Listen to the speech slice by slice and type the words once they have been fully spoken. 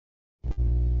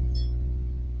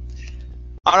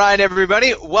All right,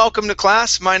 everybody, welcome to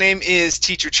class. My name is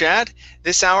Teacher Chad.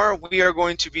 This hour we are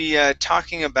going to be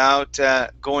talking about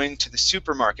going to the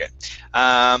supermarket,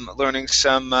 learning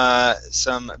some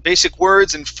basic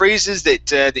words and phrases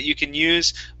that you can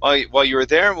use while you're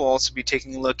there. We'll also be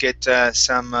taking a look at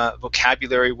some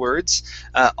vocabulary words.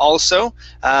 Now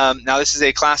this is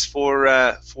a class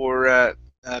for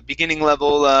beginning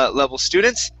level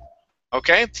students.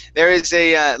 Okay, there is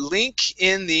a link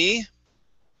in the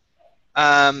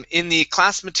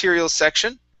class materials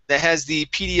section that has the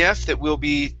PDF that we'll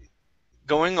be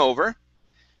going over.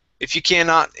 If you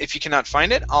cannot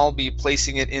find it, I'll be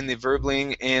placing it in the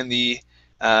Verbling and the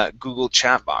Google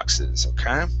chat boxes.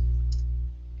 Okay.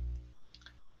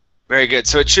 Very good.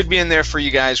 So it should be in there for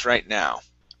you guys right now.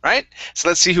 Right? So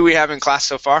let's see who we have in class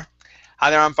so far.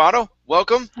 Hi there, Amparo.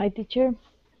 Welcome. Hi, teacher.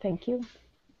 Thank you.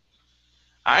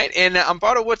 All right. And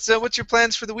Amparo, what's your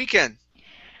plans for the weekend?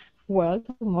 Well,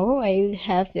 tomorrow I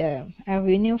have a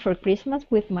reunion for Christmas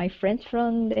with my friends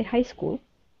from the high school.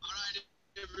 All right,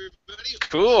 everybody.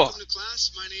 Cool. Welcome to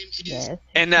class. My name is. Yes.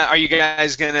 And are you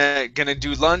guys gonna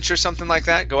do lunch or something like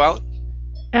that? Go out?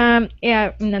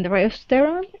 Yeah, in the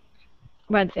restaurant,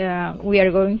 but we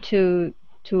are going to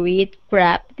eat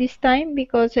crab this time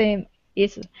because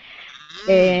it's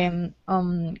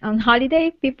on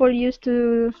holiday people used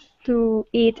to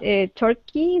eat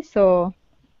turkey, so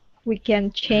we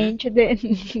can change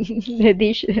the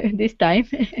dish this time.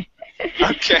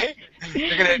 Okay.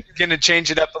 You're gonna change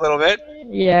it up a little bit?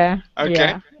 Yeah. Okay.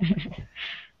 Yeah.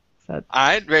 So. All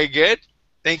right, very good.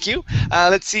 Thank you.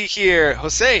 Let's see here.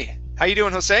 Jose. How you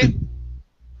doing, Jose?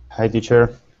 Hi,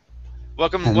 teacher.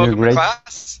 Welcome to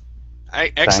class.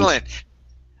 Excellent.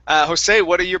 Jose,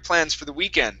 what are your plans for the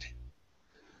weekend?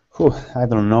 I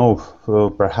don't know.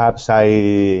 Perhaps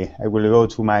I will go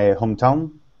to my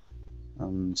hometown.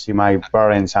 See my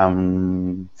parents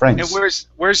and friends. And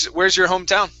where's your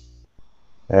hometown?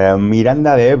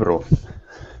 Miranda de Ebro. All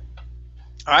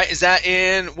right, is that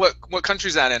in what country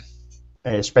is that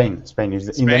in? Spain. Spain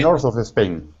is in the north of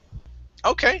Spain.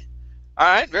 Okay. All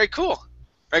right, very cool.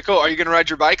 Very cool. Are you gonna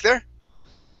ride your bike there?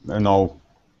 No,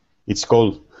 it's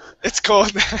cold. It's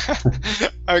cold.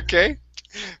 Okay.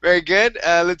 Very good.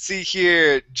 Let's see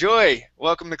here. Joy,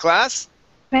 welcome to class.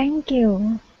 Thank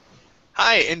you.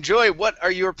 Hi, and Joy, what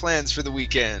are your plans for the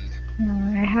weekend?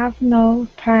 I have no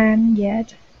plan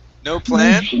yet. No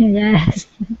plan? Yes.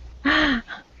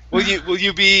 Will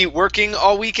you be working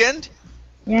all weekend?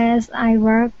 Yes, I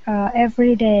work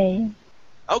every day.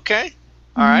 Okay.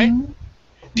 All right.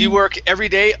 Do you work every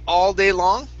day, all day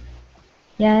long?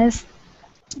 Yes.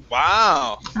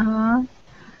 Wow.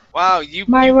 Wow.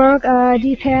 My work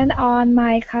depends on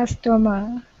my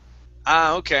customer.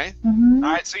 Ah, okay. All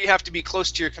right, so you have to be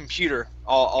close to your computer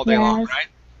all day long, right?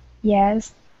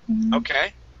 Yes.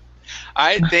 Okay. All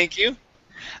right, thank you.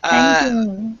 Thank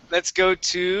you. Let's go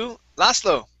to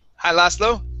Laszlo. Hi,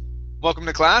 Laszlo. Welcome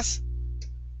to class.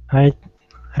 Hi,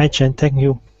 Chen. Thank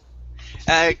you.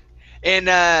 And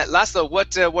Laszlo,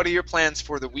 what are your plans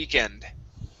for the weekend?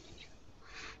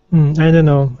 I don't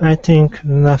know. I think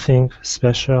nothing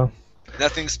special.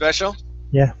 Nothing special?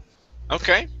 Yeah.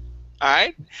 Okay. All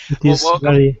right. It is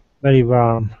very, very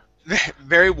warm.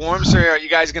 Very warm. So are you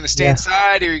guys going to stay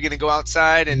inside, or are you going to go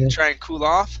outside and try and cool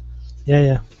off?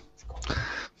 Yeah.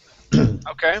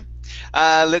 Okay.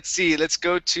 Let's see. Let's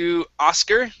go to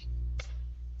Oscar.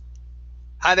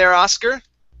 Hi there, Oscar.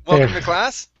 Welcome to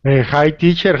class. Hi,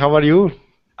 teacher. How are you?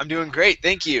 I'm doing great.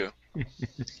 Thank you.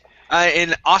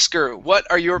 And Oscar, what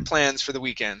are your plans for the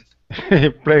weekend?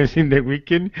 Plans in the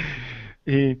weekend?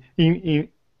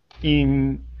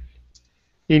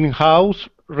 In house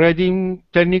reading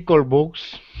technical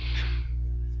books.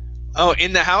 Oh,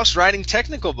 in the house writing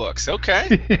technical books.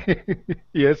 Okay.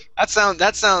 Yes. That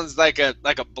sounds like a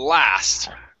blast.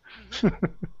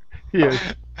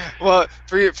 Yes. Well,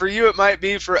 for you it might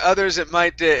be. For others it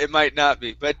might not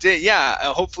be. But yeah,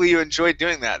 hopefully you enjoy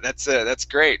doing that. That's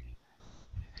great.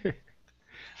 All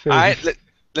right.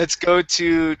 Let's go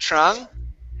to Trang.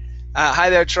 Hi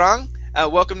there, Trang.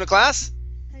 Welcome to class.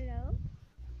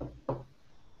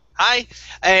 Hi,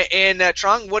 and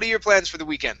Trang, what are your plans for the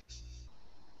weekend?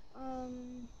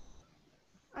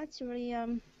 Actually,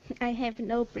 I have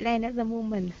no plan at the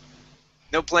moment.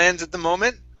 No plans at the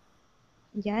moment?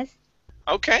 Yes.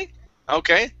 Okay.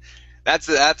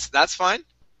 That's fine.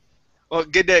 Well,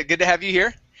 good to have you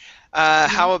here.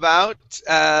 How about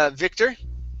Victor?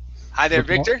 Hi there,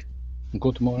 Victor.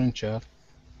 Good morning, Chad.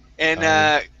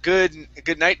 And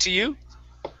good night to you,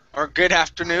 or good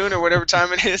afternoon, or whatever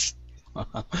time it is.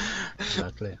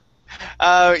 Exactly.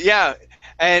 Yeah.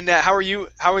 And how are you?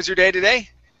 How was your day today?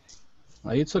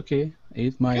 It's okay.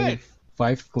 It's my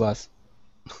fifth class.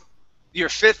 Your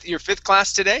fifth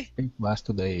class today? Fifth class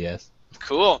today, yes.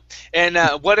 Cool. And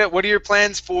what are your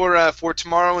plans for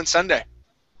tomorrow and Sunday?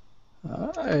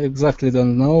 I exactly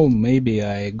don't know. Maybe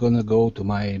I gonna go to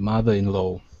my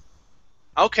mother-in-law.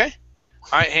 Okay.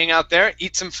 All right, hang out there,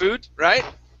 eat some food, right?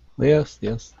 Yes,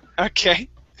 yes. Okay.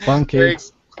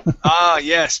 Pancakes. Ah,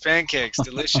 yes, pancakes,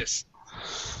 delicious.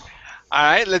 All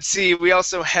right, let's see. We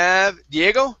also have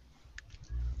Diego.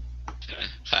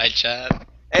 Hi, Chad.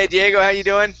 Hey, Diego, how you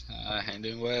doing? I'm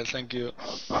doing well, thank you.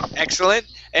 Excellent.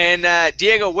 And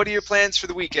Diego, what are your plans for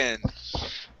the weekend?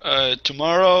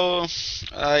 Tomorrow,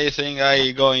 I think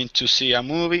I'm going to see a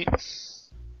movie.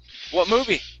 What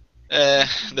movie?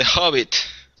 The Hobbit.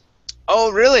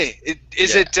 Oh, really?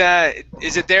 Is it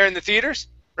there in the theaters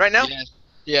right now?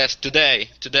 Yes. Today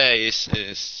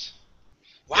is.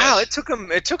 Wow, yes.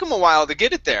 it took him a while to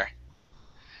get it there.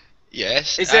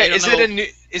 Yes. Is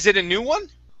it a new one?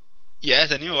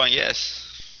 Yes, a new one. Yes.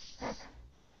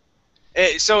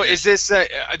 So Yes. is this?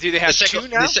 Do they have two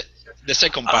now? The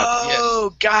second part.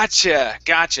 Oh, gotcha.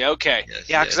 Okay. Yes,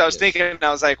 Yeah, because yes, I was yes. thinking,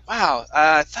 I was like, wow,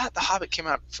 I thought The Hobbit came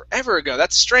out forever ago.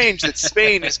 That's strange that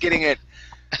Spain is getting it,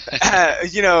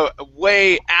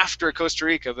 way after Costa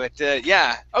Rica. But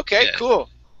yeah, okay, Yes. cool.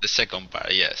 The second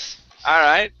part. Yes. All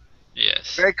right,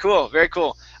 Yes. very cool.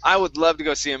 I would love to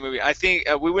go see a movie. I think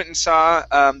we went and saw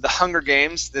The Hunger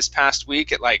Games this past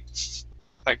week at like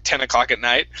 10 o'clock at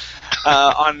night.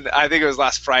 I think it was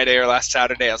last Friday or last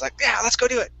Saturday. I was like, yeah, let's go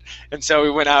do it. And so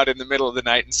we went out in the middle of the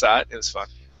night and saw it. It was fun.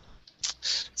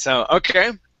 So,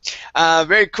 okay.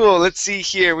 Very cool. Let's see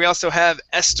here. We also have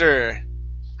Esther.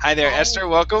 Hi there, Esther.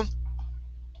 Welcome.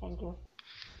 Thank you.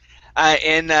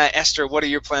 And Esther, what are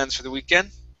your plans for the weekend?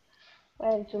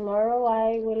 Well, tomorrow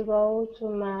I will go to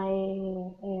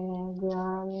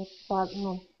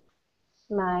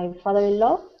my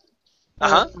father-in-law.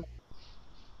 Uh-huh.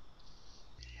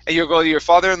 And you'll go to your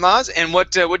father-in-law's? And what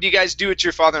do you guys do at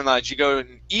your father-in-law's? You go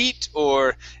and eat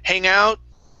or hang out?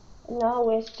 No,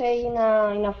 we stay in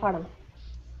a farm.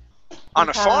 On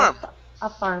a farm?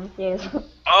 A farm, yes.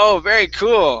 Oh, very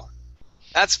cool.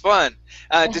 That's fun.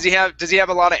 Does he have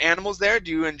a lot of animals there?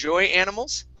 Do you enjoy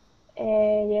animals?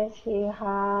 Yes, he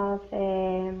has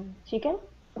chicken.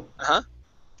 Uh-huh.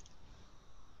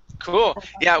 Cool.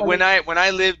 Yeah, when I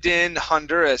lived in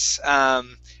Honduras,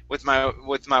 with my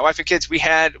wife and kids, we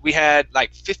had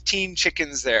like 15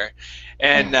 chickens there,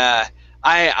 and I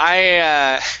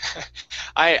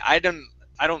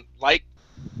don't like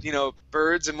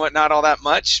birds and whatnot all that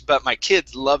much, but my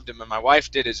kids loved them and my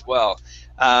wife did as well.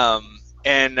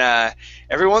 And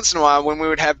every once in a while when we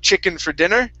would have chicken for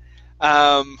dinner,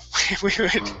 I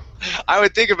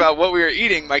would think about what we were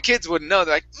eating. My kids wouldn't know.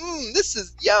 They're like, this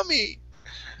is yummy,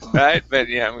 right? But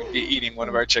yeah, we'd be eating one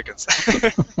of our chickens.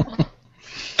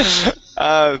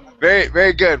 Very,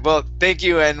 very good. Well, thank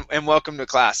you and welcome to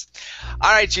class.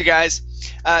 All right, you guys.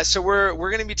 So we're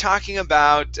going to be talking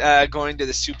about going to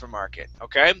the supermarket.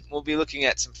 Okay, we'll be looking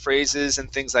at some phrases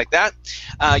and things like that.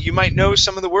 You might know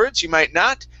some of the words, you might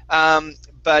not.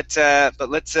 But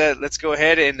let's go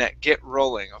ahead and get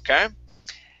rolling. Okay.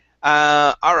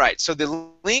 All right. So the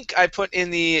link I put in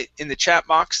the chat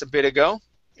box a bit ago.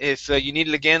 If you need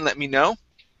it again, let me know.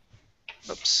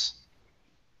 Oops.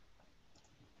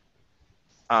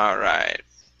 All right.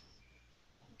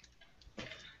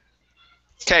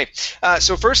 Okay,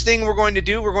 so first thing we're going to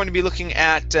do, we're going to be looking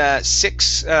at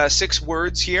six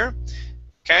words here.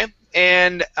 Okay,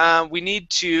 and we need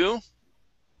to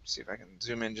see if I can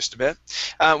zoom in just a bit.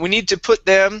 We need to put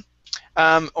them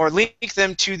or link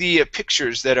them to the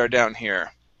pictures that are down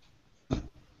here.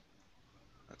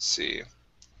 Let's see,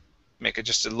 make it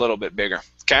just a little bit bigger.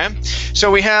 Okay, so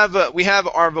we have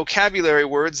our vocabulary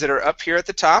words that are up here at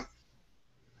the top.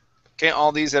 Okay,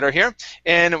 all these that are here,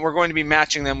 and we're going to be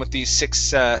matching them with these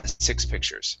six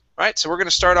pictures. All right, so we're going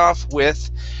to start off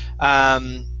with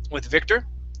Victor.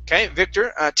 Okay,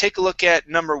 Victor, take a look at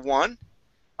number 1.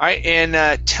 All right,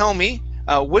 and tell me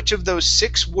which of those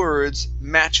 6 words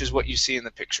matches what you see in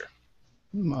the picture.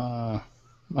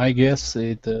 I guess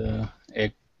it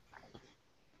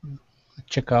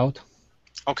checkout.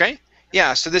 Okay,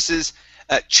 yeah. So this is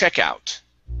checkout.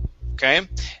 Okay,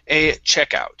 a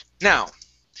checkout. Now.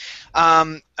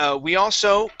 We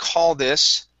also call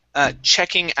this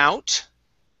checking out.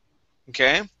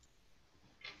 Okay.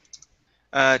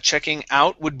 Checking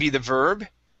out would be the verb.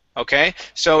 Okay.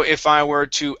 So if I were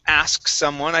to ask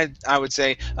someone, I would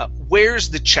say, "Where's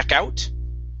the checkout?"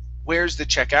 Where's the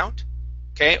checkout?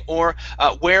 Okay. Or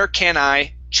where can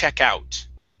I check out?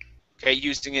 Okay,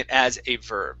 using it as a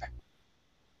verb.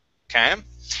 Okay.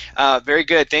 Very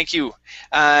good. Thank you.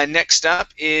 Next up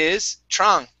is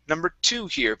Trang, number 2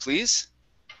 here, please.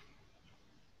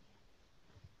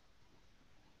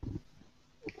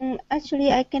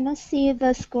 Actually, I cannot see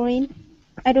the screen.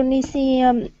 I don't see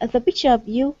the picture of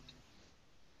you.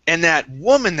 And that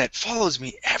woman that follows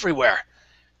me everywhere.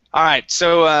 All right,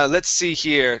 so let's see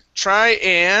here. Try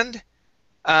and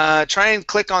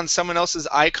click on someone else's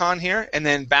icon here, and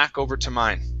then back over to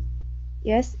mine.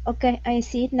 Yes. Okay, I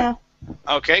see it now.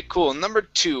 Okay, cool. Number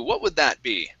 2, what would that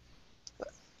be?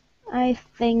 I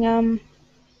think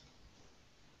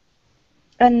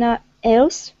an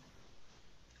else.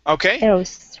 Okay.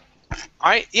 Else. All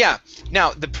right. Yeah.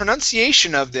 Now the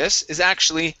pronunciation of this is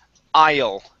actually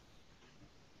aisle.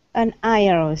 An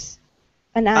aisles.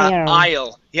 An aisle.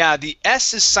 Aisle. Yeah. The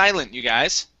S is silent, you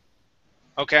guys.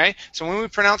 Okay. So when we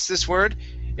pronounce this word,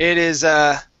 it is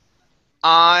I,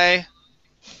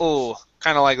 O,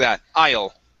 kind of like that.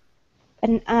 Aisle.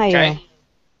 An aisle. Okay.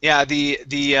 Yeah.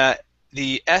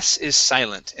 The S is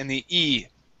silent, and the E,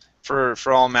 for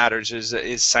all matters,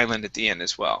 is silent at the end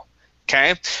as well.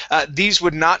 Okay. These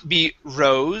would not be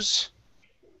rows.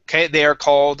 Okay. They are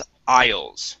called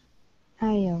aisles.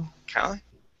 Aisle. Okay. All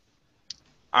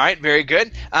right. Very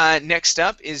good. Next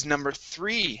up is number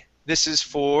 3. This is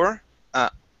for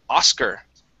Oscar.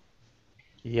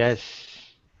 Yes.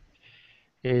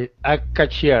 A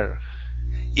cashier.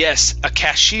 Yes, a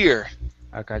cashier.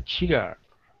 A cashier.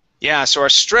 Yeah, so our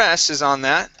stress is on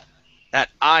that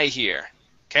I here.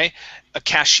 Okay? A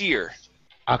cashier.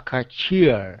 A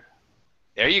cashier.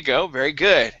 There you go. Very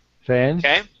good. Then?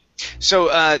 Okay?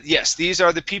 So, yes, these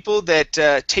are the people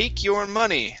that take your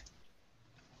money.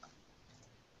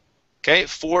 Okay?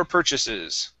 For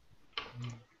purchases.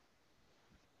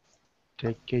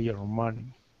 Take your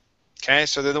money. Okay?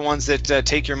 So they're the ones that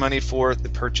take your money for the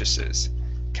purchases.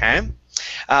 Okay?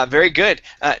 Very good.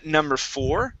 Number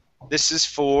 4. This is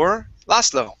for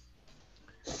Laszlo.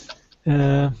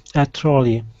 A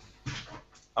trolley.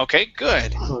 Okay,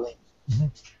 good. Mm-hmm.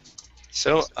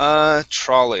 So,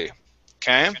 trolley.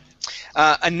 Okay.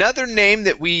 Another name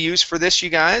that we use for this,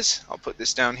 you guys, I'll put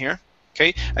this down here.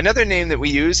 Okay. Another name that we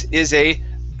use is a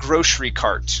grocery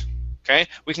cart. Okay.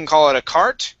 We can call it a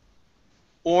cart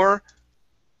or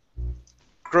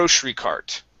grocery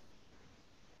cart.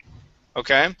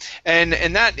 Okay, and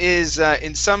that is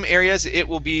in some areas it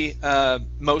will be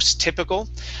most typical.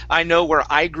 I know where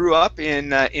I grew up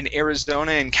in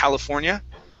Arizona and California,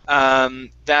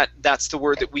 that's the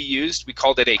word that we used. We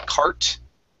called it a cart.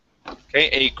 Okay,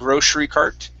 a grocery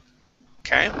cart.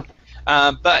 Okay,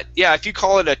 but yeah, if you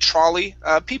call it a trolley,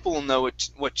 people will know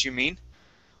what you mean.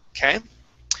 Okay.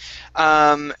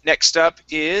 Next up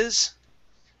is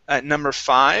number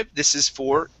 5. This is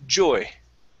for Joy.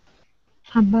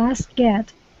 A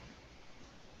basket.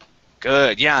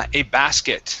 Good. Yeah, a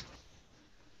basket.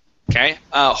 Okay.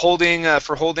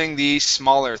 For holding the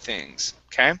smaller things.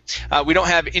 Okay. We don't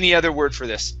have any other word for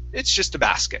this. It's just a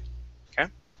basket. Okay.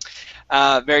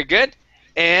 Very good.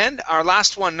 And our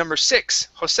last one, number 6,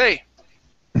 Jose.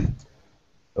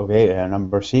 Okay.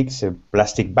 Number 6, a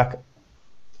plastic bag.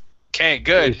 Okay.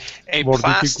 Good. A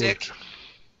plastic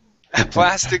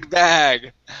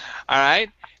bag. All right.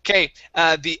 Okay.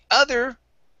 The other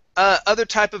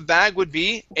type of bag would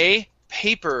be a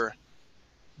paper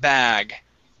bag.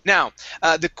 Now,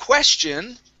 the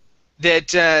question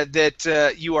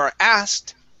that you are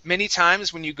asked many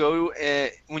times when you go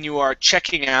when you are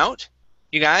checking out,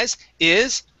 you guys,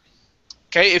 is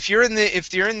okay. If you are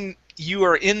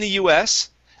in the U.S.,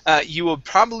 you will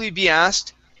probably be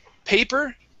asked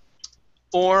paper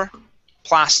or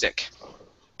plastic.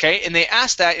 Okay, and they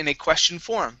ask that in a question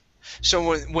form.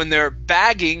 So when they're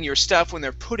bagging your stuff, when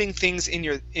they're putting things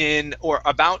in or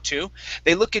about to,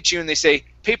 they look at you and they say,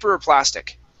 paper or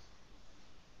plastic?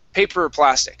 Paper or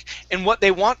plastic? And what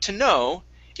they want to know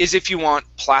is if you want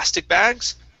plastic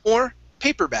bags or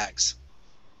paper bags.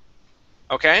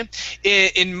 Okay?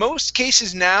 In most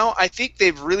cases now, I think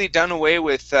they've really done away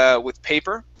with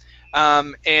paper.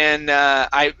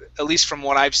 At least from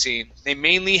what I've seen, they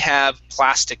mainly have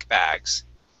plastic bags.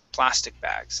 Plastic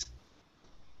bags.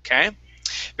 Okay,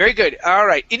 very good. All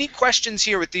right, any questions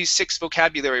here with these 6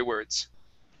 vocabulary words?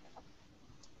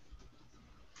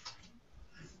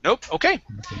 Nope. Okay,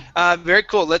 very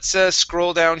cool. Let's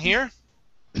scroll down here.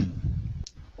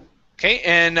 Okay,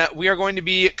 and we are going to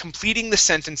be completing the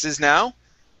sentences now. All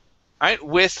right,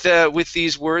 with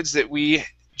these words that we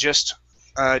just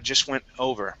went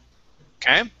over.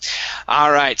 Okay.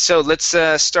 All right. So let's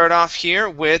start off here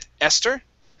with Esther.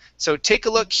 So take a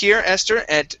look here, Esther,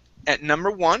 at number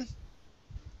 1,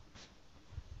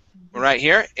 right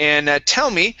here, and tell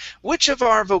me which of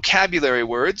our vocabulary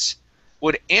words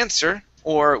would answer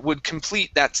or would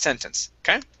complete that sentence.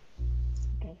 Okay?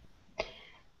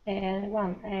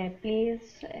 Please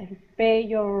pay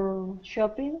your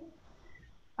shopping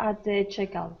at the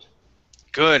checkout.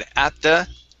 Good. At the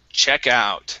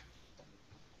checkout.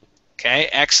 Okay,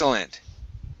 excellent.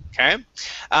 Okay.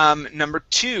 Number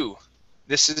 2.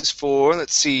 This is for,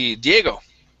 let's see, Diego.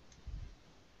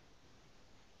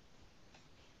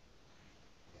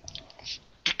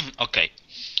 Okay.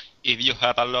 If you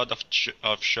have a lot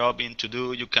of shopping to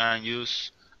do, you can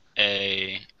use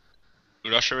a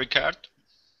grocery cart.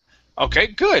 Okay,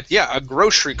 good. Yeah, a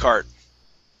grocery cart.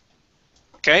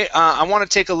 Okay, I want to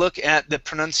take a look at the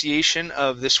pronunciation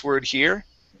of this word here.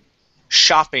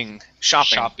 Shopping.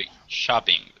 Shopping.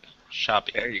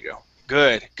 There you go.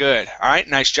 Good, good. All right,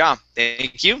 nice job.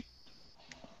 Thank you.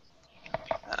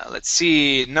 Let's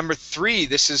see, number 3.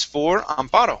 This is for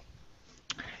Amparo.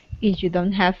 If you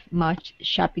don't have much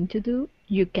shopping to do,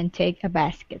 you can take a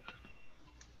basket.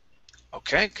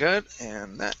 Okay, good.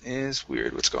 And that is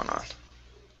weird. What's going on?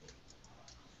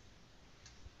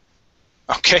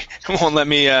 Okay, it won't let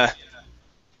me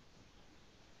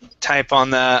type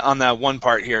on that one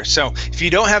part here. So if you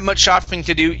don't have much shopping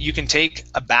to do, you can take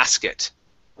a basket.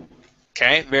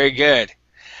 Okay, very good.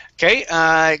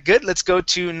 Okay, good. Let's go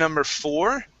to number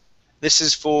 4. This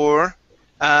is for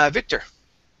Victor.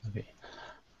 Okay.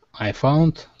 I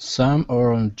found some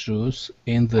orange juice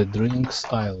in the drinks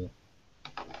aisle.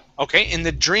 Okay, in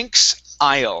the drinks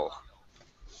aisle.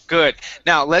 Good.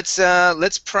 Now let's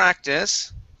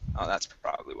practice. Oh, that's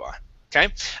probably why. Okay,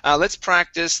 let's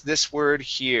practice this word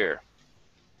here.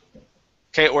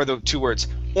 Okay, or the 2 words.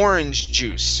 Orange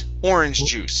juice. Orange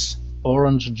juice.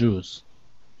 Orange juice.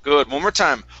 Good. One more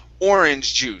time.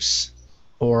 Orange juice.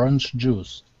 Orange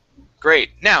juice.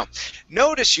 Great. Now,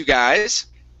 notice, you guys,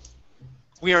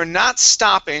 we are not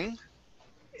stopping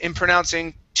in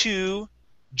pronouncing 2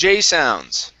 J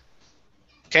sounds.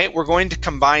 Okay, we're going to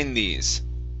combine these.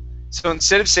 So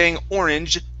instead of saying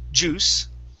orange juice,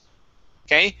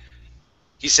 okay,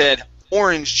 he said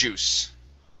orange juice,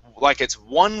 like it's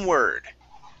one word.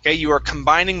 Okay, you are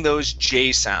combining those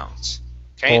J sounds.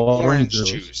 Okay, orange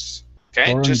juice.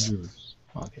 Okay, orange just juice.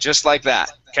 Okay. just like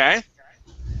that. Okay.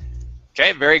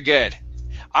 Okay, very good.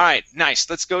 All right, nice.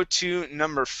 Let's go to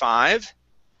number 5.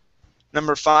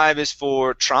 Number 5 is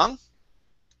for Trang.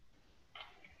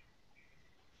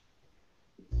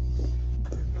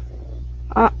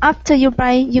 After you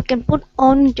buy, you can put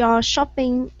on your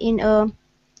shopping in a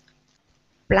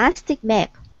plastic bag.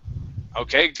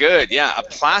 Okay, good. Yeah, a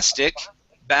plastic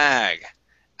bag.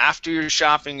 After your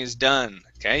shopping is done,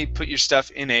 okay, you put your stuff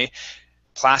in a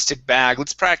plastic bag.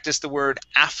 Let's practice the word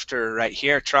after right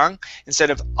here, Trang. Instead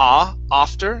of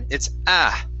after, it's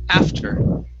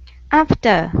after.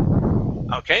 After.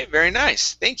 Okay, very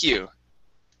nice. Thank you.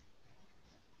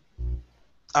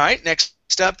 All right, next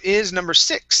up is number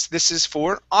 6. This is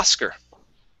for Oscar.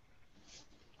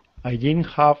 I didn't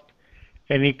have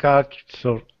any card,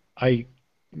 so I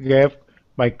gave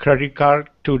my credit card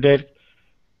to the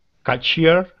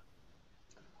cashier.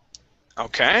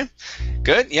 Okay,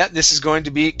 good. Yeah, this is going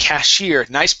to be cashier.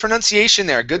 Nice pronunciation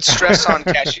there. Good stress on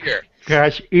cashier.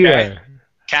 Cashier. Okay.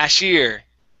 Cashier.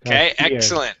 Okay, Cashier.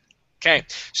 excellent. Okay,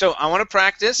 so I want to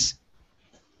practice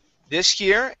this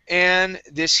here and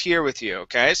this here with you.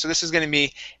 Okay, so this is going to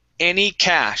be any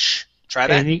cash. Try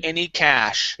that. Any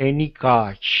cash. Any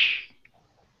cash.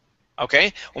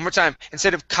 Okay, one more time.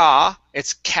 Instead of ka,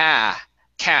 it's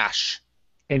cash.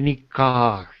 Any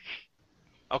cash.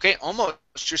 Okay, almost.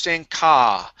 You're saying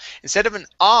ka. Instead of an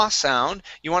ah sound,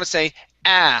 you want to say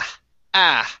ah.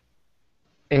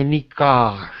 Any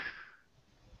cash.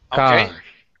 Okay. Cash.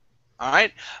 All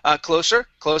right. Closer.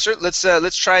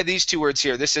 Let's try these 2 words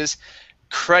here. This is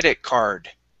credit card.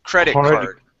 Credit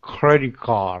card. Credit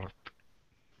card.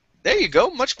 There you go.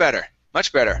 Much better.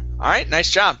 Much better. All right. Nice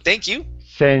job. Thank you.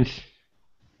 Sense.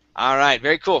 All right.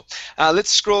 Very cool. Let's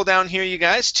scroll down here, you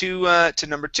guys, to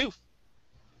number 2.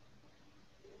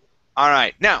 All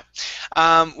right. Now,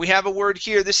 we have a word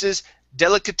here. This is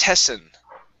delicatessen.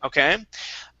 Okay.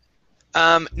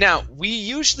 Now, we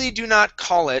usually do not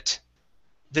call it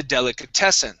the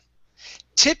delicatessen.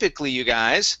 Typically, you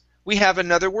guys, we have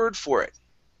another word for it.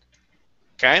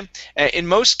 Okay? In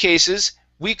most cases,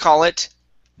 we call it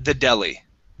the deli.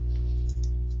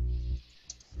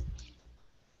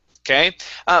 Okay?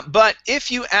 But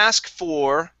if you ask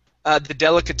for the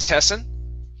delicatessen,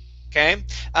 okay,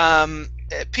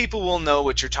 people will know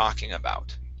what you're talking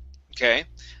about. Okay?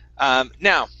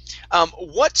 Now,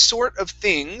 what sort of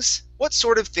things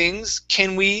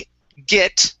can we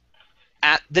get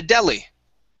at the deli?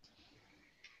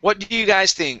 What do you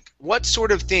guys think? What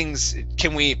sort of things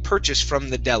can we purchase from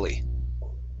the deli?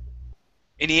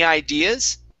 Any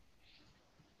ideas?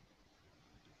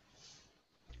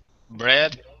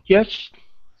 Bread. Yes.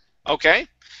 Okay.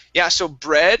 Yeah, so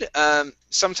bread,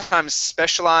 sometimes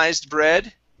specialized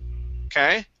bread.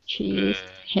 Okay. Cheese,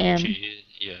 ham. Cheese,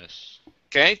 yes.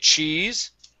 Okay,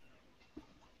 cheese.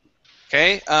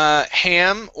 Okay,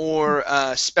 ham or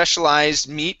specialized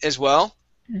meat as well.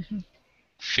 Mm-hmm.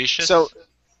 Fishes. So,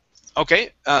 okay,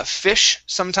 fish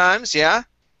sometimes, yeah.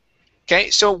 Okay,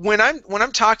 so when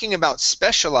I'm talking about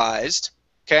specialized,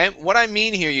 okay, what I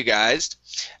mean here, you guys,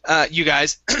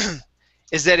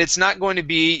 is that it's not going to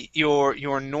be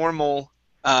your normal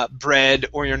bread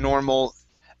or your normal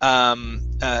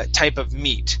type of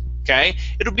meat. Okay,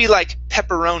 it'll be like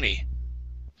pepperoni,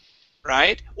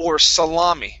 right, or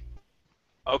salami.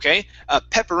 Okay,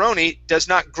 pepperoni does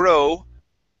not grow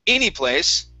any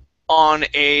place on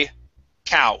a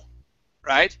cow,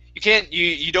 right?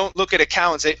 You don't look at a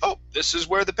cow and say, oh, this is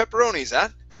where the pepperoni's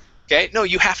at. Okay, no,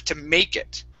 you have to make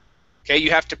it. Okay,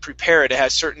 you have to prepare it. It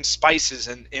has certain spices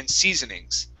and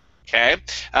seasonings. Okay,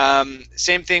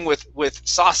 same thing with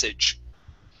sausage.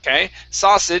 Okay,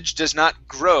 sausage does not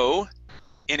grow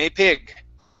in a pig.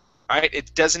 Right,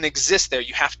 it doesn't exist there.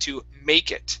 You have to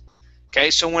make it. Okay,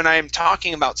 so when I'm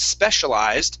talking about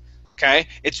specialized, okay,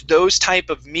 it's those type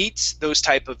of meats, those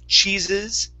type of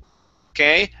cheeses.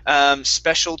 Okay,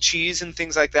 special cheese and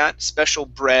things like that. Special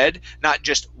bread, not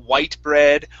just white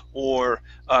bread or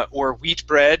wheat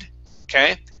bread.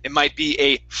 Okay, it might be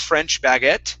a French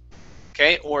baguette.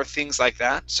 Okay, or things like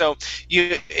that. So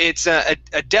it's a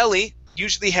deli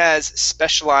usually has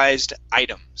specialized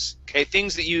items. Okay,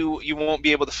 things that you won't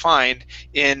be able to find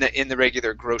in the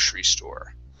regular grocery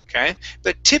store. Okay,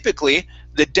 but typically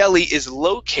the deli is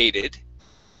located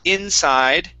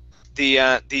inside the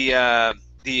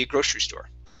grocery store.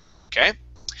 Okay,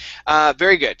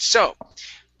 very good. So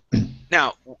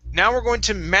now we're going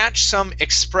to match some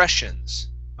expressions.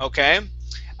 Okay,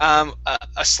 a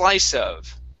slice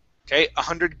of. Okay,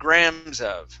 100 grams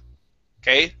of.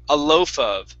 Okay, a loaf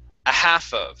of, a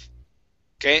half of.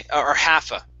 Okay, or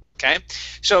half a. Okay,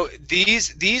 so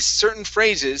these certain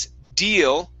phrases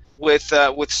deal with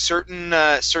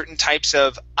certain types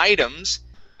of items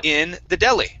in the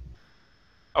deli.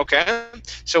 Okay,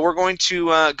 so we're going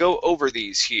to go over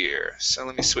these here. So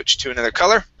let me switch to another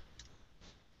color.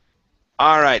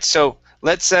 All right, so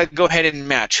let's go ahead and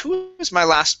match. Who is my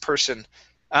last person?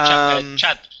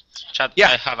 Chad,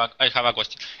 yeah. I have a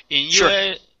question. In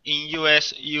sure.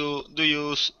 US, you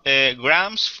use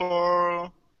grams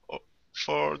for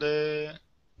the.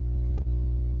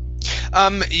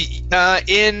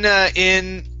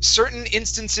 In certain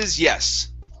instances, yes.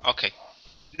 Okay.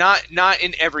 Not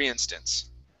in every instance.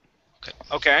 Okay.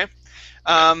 Okay.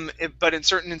 But in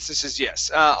certain instances,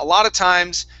 yes. A lot of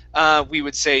times we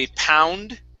would say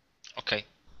pound. Okay.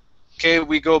 Okay,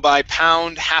 we go by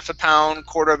pound, half a pound,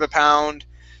 quarter of a pound,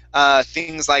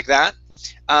 things like that.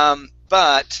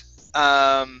 But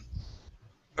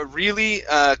really,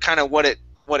 kind of what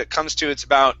it comes to, it's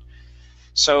about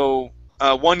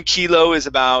 1 kilo is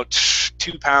about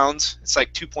 2 pounds. It's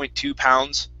like 2.2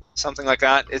 pounds, something like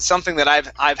that. It's something that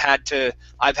I've had to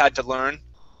learn.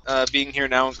 Being here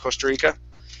now in Costa Rica.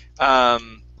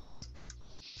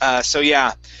 So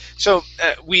yeah, so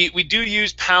we do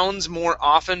use pounds more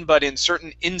often, but in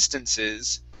certain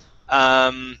instances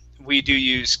we do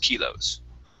use kilos.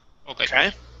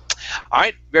 Okay. All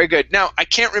right, very good. Now I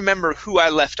can't remember who I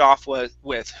left off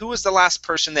with. Who was the last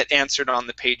person that answered on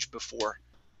the page before?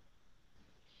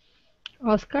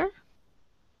 Oscar?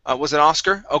 Was it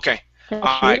Oscar? Okay.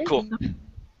 All right, cool.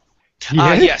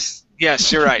 Yes?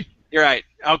 Yes, you're right. You're right.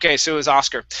 Okay, so it was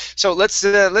Oscar. So let's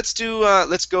go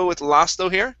with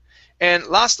Laszlo here. And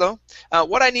Laszlo,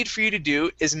 what I need for you to do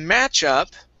is match up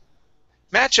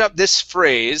this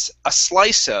phrase, a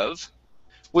slice of,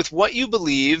 with what you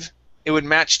believe it would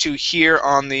match to here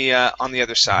on the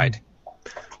other side.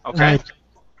 Okay. I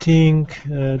think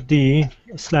the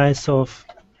slice of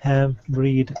ham,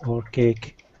 bread, or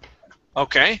cake.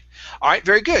 Okay. All right.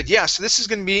 Very good. Yeah. So this is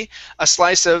going to be a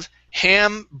slice of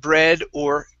ham, bread,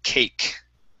 or cake.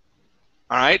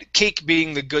 All right, cake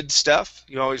being the good stuff.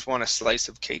 You always want a slice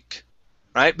of cake,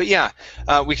 right? But yeah,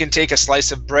 we can take a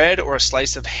slice of bread or a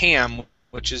slice of ham,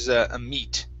 which is a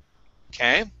meat.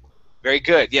 Okay, very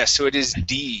good. Yes, so it is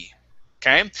D.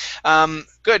 Okay,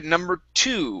 good. Number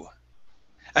 2.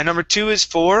 Number 2 is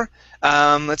for,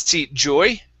 let's see,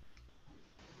 Joy.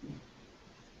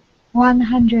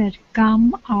 100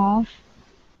 grams of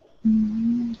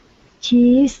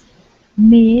cheese,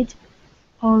 meat,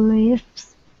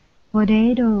 olives,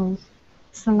 potatoes,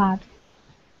 salad.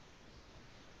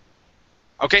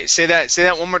 Okay, say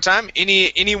that one more time.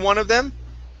 Any one of them?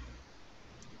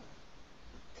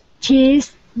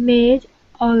 Cheese, meat,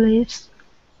 olives,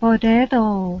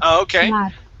 potato, Oh, okay.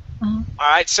 salad. All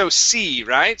right, so C,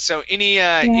 right? So any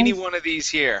Yes. one of these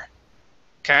here.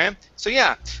 Okay, so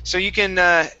yeah, so you can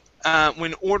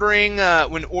when ordering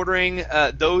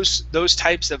those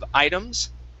types of items,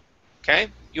 okay,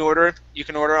 you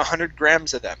can order 100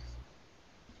 grams of them.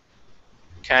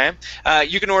 Okay,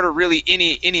 you can order really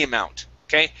any amount.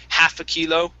 Okay, half a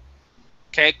kilo.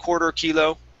 Okay, quarter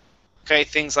kilo. Okay,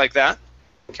 things like that.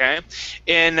 Okay,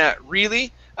 and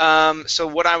really, so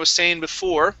what I was saying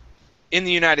before, in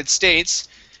the United States,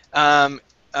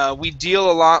 we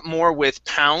deal a lot more with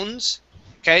pounds.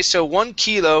 Okay, so 1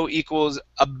 kilo equals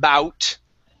about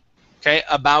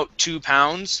 2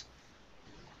 pounds.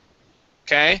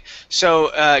 Okay,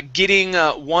 so getting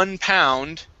 1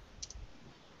 pound.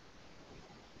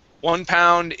 1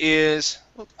 pound is,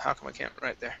 how come I can't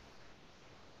right there?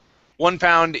 1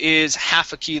 pound is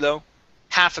half a kilo.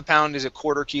 Half a pound is a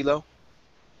quarter kilo.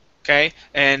 Okay,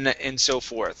 and so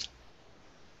forth.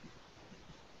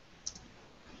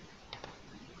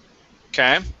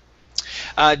 Okay.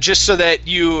 Just so that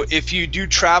if you do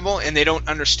travel and they don't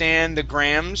understand the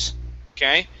grams,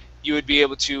 okay, you would be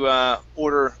able to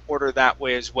order that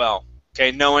way as well.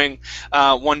 Okay, knowing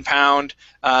 1 pound,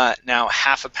 now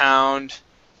half a pound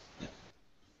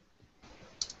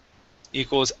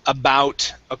equals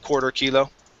about a quarter kilo.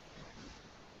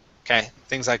 Okay,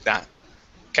 things like that.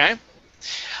 Okay.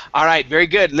 All right, very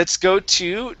good. Let's go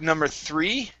to number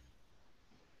 3.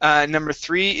 Number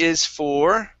 3 is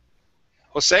for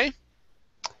Jose.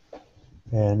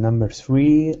 Number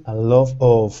 3, a loaf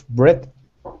of bread.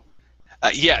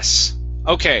 Yes.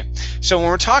 Okay. So when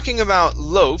we're talking about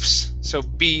loaves, so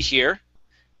B here,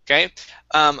 okay,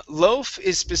 loaf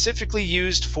is specifically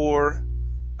used for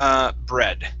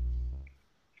bread.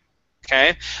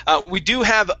 Okay. We do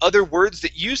have other words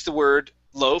that use the word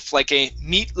loaf, like a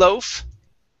meatloaf.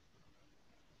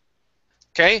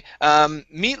 Okay.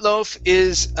 Meatloaf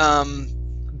is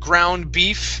ground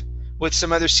beef with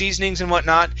some other seasonings and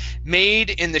whatnot,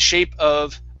 made in the shape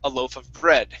of a loaf of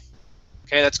bread.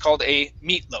 Okay, that's called a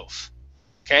meatloaf.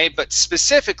 Okay, but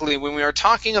specifically when we are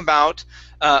talking about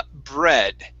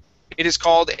bread, it is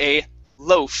called a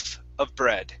loaf of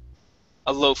bread.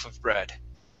 A loaf of bread.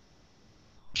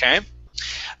 Okay,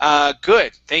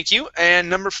 good. Thank you. And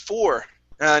number 4.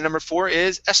 Number 4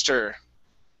 is Esther.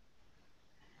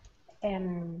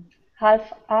 Half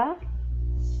a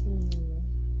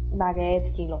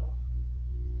baguette kilo.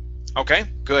 Okay,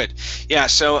 good. Yeah,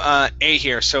 so A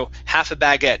here. So half a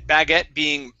baguette. Baguette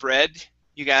being bread,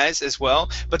 you guys, as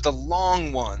well, but the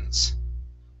long ones,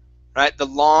 right? The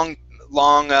long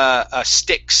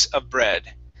sticks of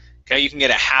bread. Okay, you can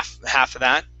get a half of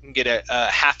that. You can get a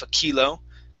half a kilo.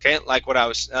 Okay, like what I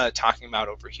was talking about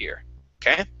over here.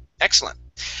 Okay, excellent.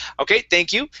 Okay,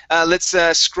 thank you. Let's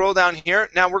scroll down here.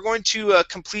 Now we're going to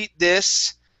complete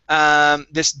this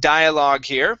this dialogue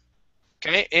here.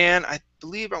 Okay, and I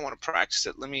believe I want to practice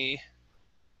it. Let me.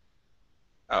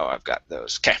 Oh, I've got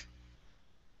those. Okay.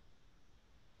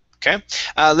 Okay.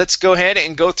 Let's go ahead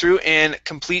and go through and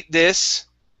complete this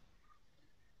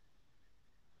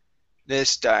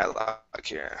dialogue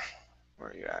here. Where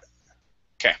are you at?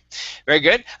 Okay. Very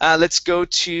good. Let's go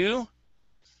to.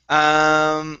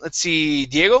 Let's see,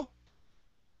 Diego.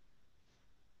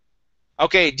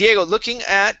 Okay, Diego. Looking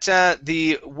at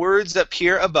the words up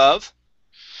here above.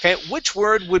 Okay, which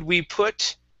word would we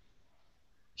put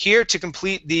here to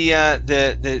complete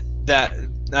that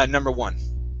number 1?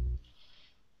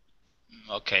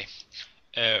 Okay.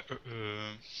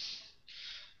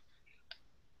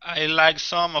 I like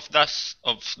some of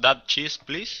that cheese,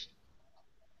 please.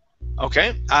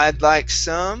 Okay, I'd like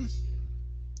some.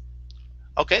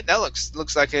 Okay, that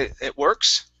looks like it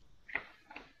works.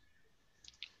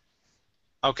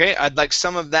 Okay, I'd like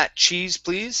some of that cheese,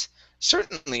 please.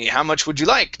 Certainly. How much would you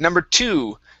like? Number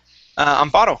 2,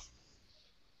 Amparo.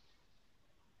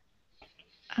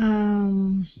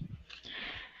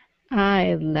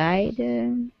 I like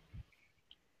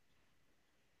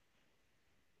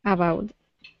about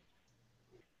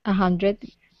 100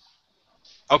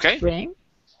 Okay. grams.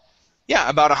 Yeah,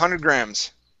 about 100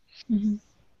 grams. Mm-hmm.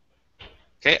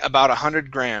 Okay, about 100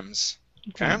 grams.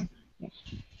 Okay.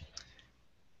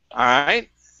 All right.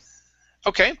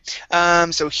 Okay.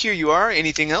 So here you are.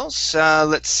 Anything else?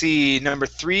 Let's see. Number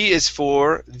 3 is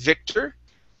for Victor.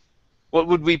 What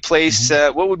would we place?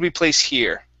 What would we place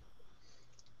here?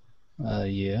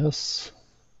 Yes.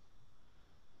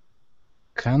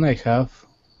 Can I have?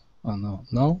 Oh no,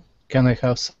 no. Can I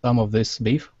have some of this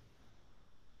beef?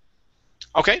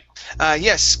 Okay.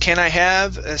 Yes. Can I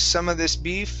have some of this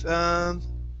beef? That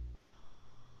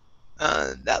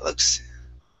looks.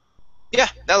 Yeah,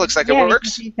 that looks like it Yeah,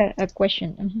 works. it is a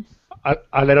question. Mhm.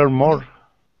 A little more.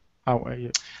 How are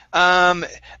you?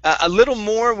 A little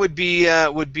more would be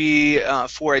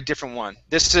for a different one.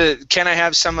 This can I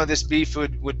have some of this beef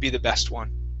would be the best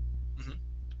one.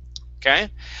 Okay.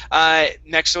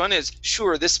 Next one is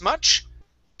sure this much.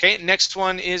 Okay. Next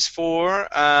one is for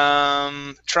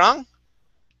Trang.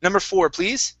 Number 4,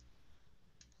 please.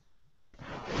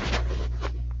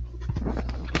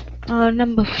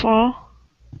 Number 4.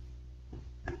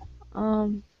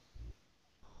 Um,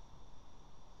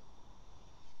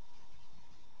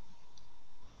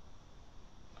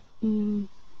 mm,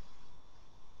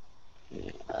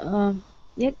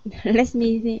 yeah, let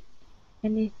me see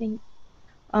anything.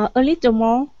 A little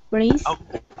more, please. Oh,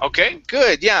 okay.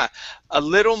 Good. Yeah. A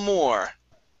little more.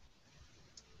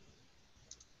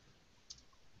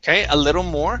 Okay. A little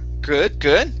more. Good.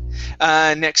 Good.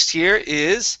 Next here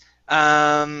is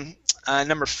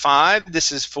number 5.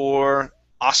 This is for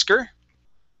Oscar.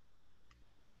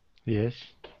 Yes.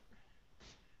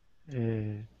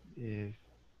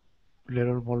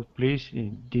 Little more, please.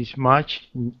 This much.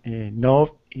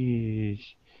 No is.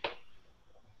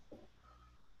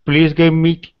 Please get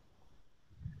me.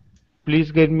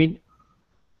 Please get me.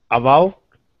 About.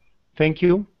 Thank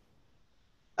you.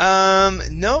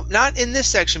 No, not in this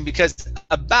section because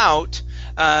about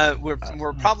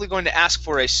we're probably going to ask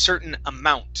for a certain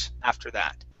amount after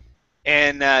that,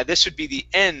 and this would be the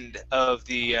end of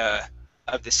the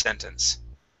sentence.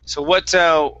 So what?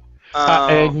 No.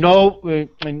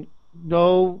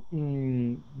 No.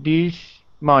 This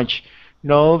much.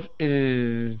 No.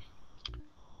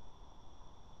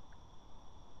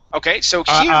 Okay, so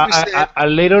here we said a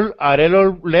little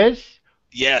less.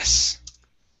 Yes.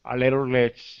 A little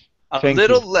less. A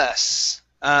little less.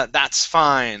 That's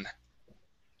fine.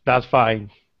 That's fine.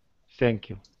 Thank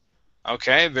you.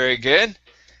 Okay, very good.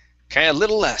 Okay, a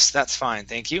little less. That's fine.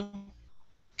 Thank you.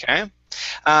 Okay.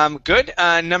 Good.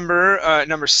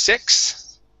 Number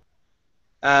 6.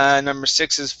 Number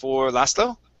 6 is for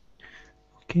Laszlo.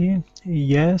 Okay.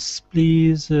 Yes,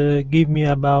 please give me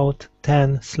about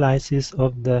 10 slices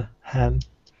of the ham.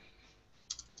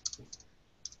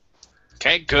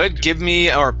 Okay, good. Give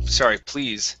me, or sorry,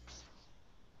 please.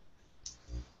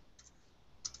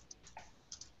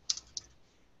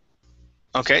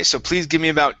 Okay, so please give me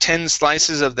about 10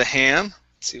 slices of the ham.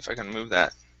 Let's see if I can move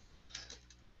that.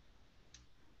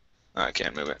 Oh, I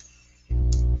can't move it.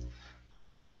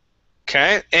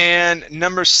 Okay, and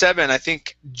number 7, I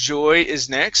think Joy is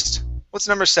next. What's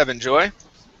number 7, Joy?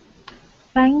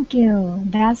 Thank you.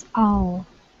 That's all.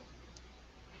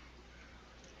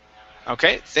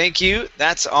 Okay, thank you.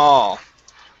 That's all.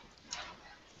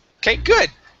 Okay, good.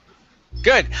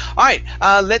 Good. All right,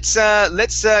 let's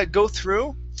go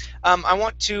through. I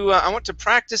want to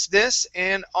practice this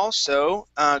and also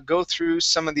go through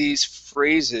some of these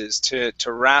phrases to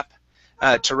wrap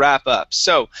up.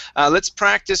 So let's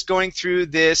practice going through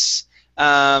this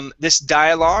this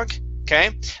dialogue.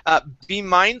 Okay. Be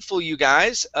mindful, you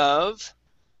guys, of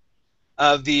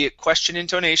the question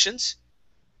intonations.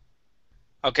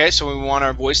 Okay. So we want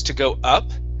our voice to go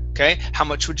up. Okay. How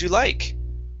much would you like?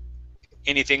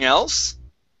 Anything else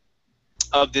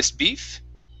of this beef?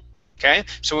 Okay,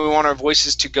 so we want our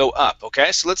voices to go up.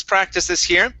 Okay, so let's practice this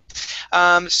here.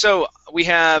 So we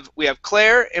have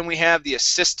Claire and we have the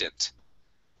assistant.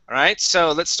 All right,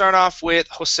 so let's start off with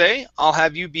Jose. I'll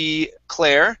have you be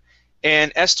Claire,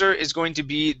 and Esther is going to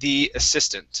be the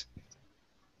assistant.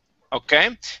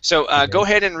 Okay, so go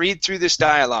ahead and read through this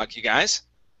dialogue, you guys.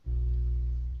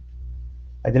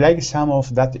 I'd like some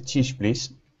of that cheese,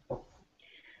 please.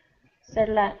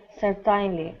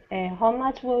 Certainly. How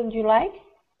much would you like?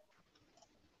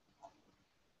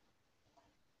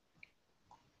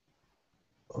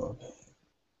 Okay.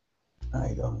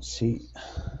 I don't see.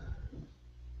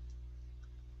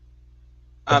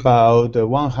 About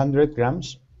 100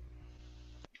 grams.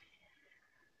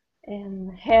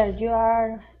 Here you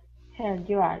are. Here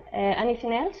you are.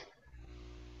 Anything else?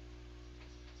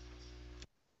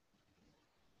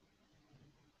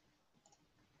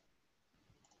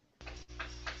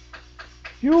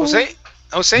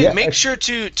 Jose, yeah, make sure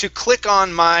to click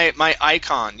on my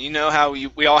icon. You know how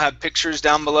we all have pictures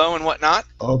down below and whatnot?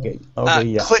 Okay,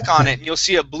 yeah. Click on it and you'll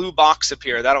see a blue box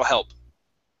appear. That'll help.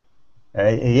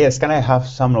 Yes, can I have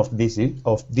some of this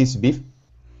beef?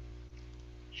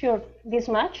 Sure. This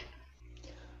much?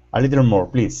 A little more,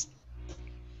 please.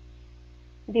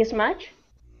 This much?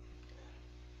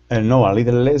 No, a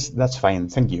little less, that's fine,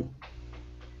 thank you.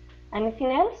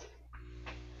 Anything else?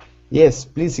 Yes,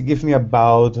 please give me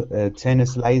about 10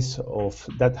 slices of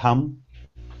that ham.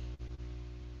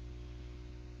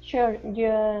 Sure,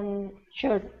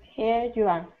 sure. Here you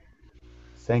are.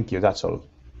 Thank you, that's all.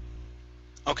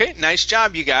 Okay, nice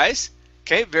job, you guys.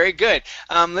 Okay, very good.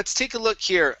 Let's take a look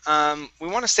here. We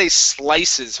want to say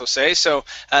slices, Jose. So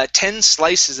 10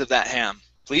 slices of that ham,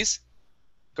 please.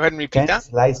 Go ahead and repeat 10 that.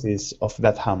 slices of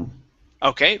that ham.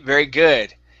 Okay, very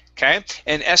good. Okay,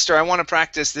 and Esther, I want to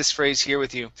practice this phrase here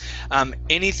with you.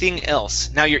 Anything else?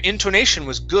 Now, your intonation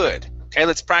was good. Okay,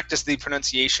 let's practice the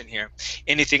pronunciation here.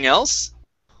 Anything else?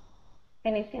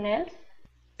 Anything else?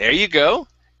 There you go.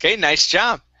 Okay, nice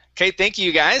job. Okay, thank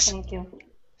you, guys. Thank you.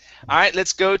 All right,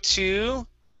 let's go to,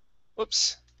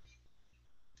 whoops.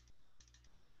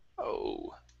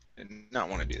 Oh, did not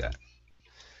want to do that.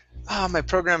 Ah, my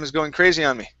program is going crazy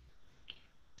on me.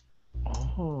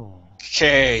 Oh.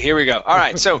 Okay, here we go. All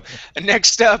right, so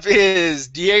next up is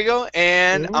Diego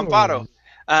and Amparo.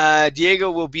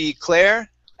 Diego will be Claire,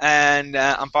 and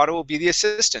Amparo will be the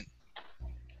assistant.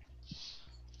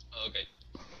 Okay.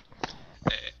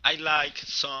 I like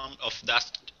some of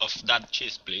that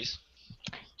cheese, please.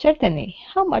 Certainly.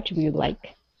 How much would you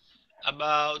like?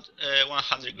 About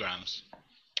 100 grams.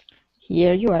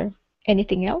 Here you are.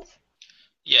 Anything else?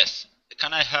 Yes.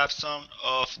 Can I have some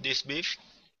of this beef?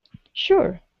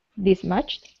 Sure. This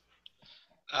much?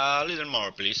 A little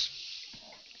more, please.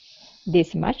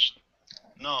 This much?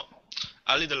 No,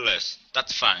 a little less.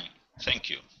 That's fine. Thank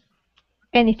you.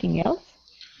 Anything else?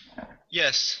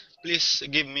 Yes, please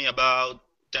give me about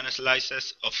 10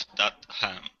 slices of that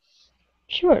ham.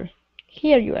 Sure.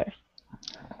 Here you are.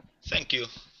 Thank you.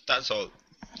 That's all.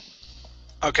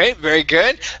 Okay, very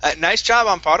good. Nice job,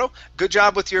 Amparo. Good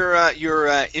job with your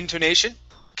intonation.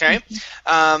 Okay.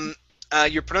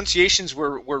 Your pronunciations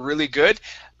were really good.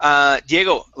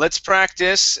 Diego, let's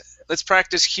practice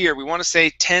here. We want to say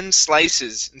 10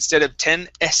 slices instead of 10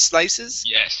 slices.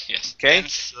 Yes, yes. Okay.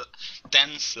 10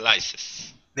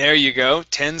 slices. There you go.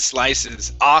 10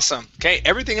 slices. Awesome. Okay,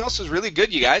 everything else was really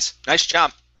good, you guys. Nice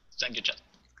job. Thank you, Chad.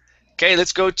 Okay,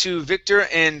 let's go to Victor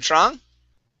and Trang.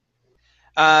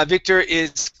 Victor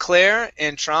is Claire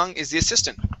and Trang is the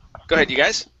assistant. Go ahead, you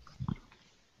guys.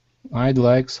 I'd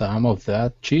like some of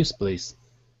that cheese, please.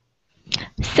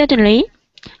 Certainly.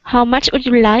 How much would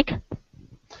you like?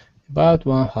 About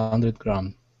 100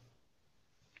 grams.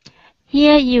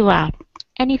 Here you are.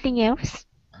 Anything else?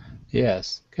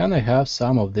 Yes. Can I have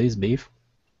some of this beef?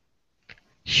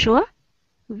 Sure.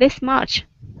 This much.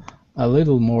 A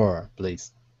little more,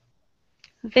 please.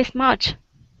 This much.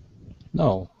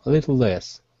 No, a little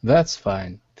less. That's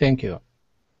fine. Thank you.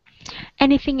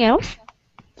 Anything else?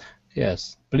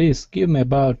 Yes. Please give me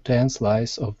about 10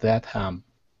 slices of that ham.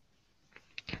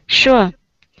 Sure.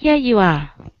 Here you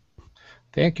are.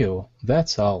 Thank you.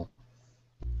 That's all.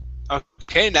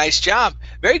 Okay, nice job.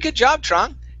 Very good job,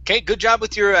 Trang. Okay, good job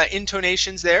with your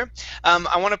intonations there.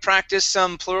 I want to practice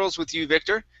some plurals with you,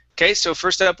 Victor. Okay, so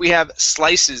first up we have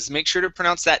slices. Make sure to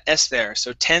pronounce that S there.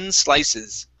 So 10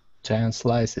 slices. 10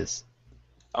 slices.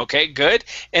 Okay, good.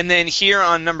 And then here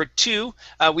on number 2,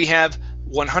 we have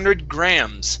 100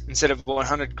 grams instead of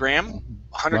 100 gram.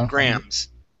 100 grams.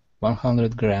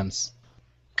 100 grams.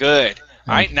 Good.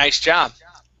 All right, nice job.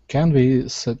 Can we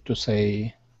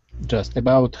say just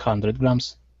about 100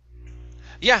 grams?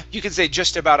 Yeah, you can say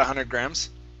just about 100 grams.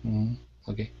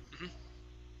 Okay.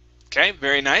 Okay,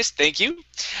 very nice. Thank you.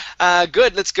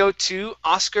 Good. Let's go to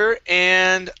Oscar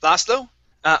and Laszlo.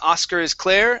 Oscar is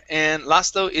Claire, and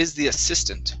Laszlo is the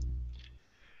assistant.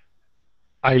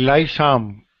 I like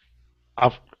some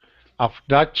of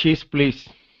that cheese, please.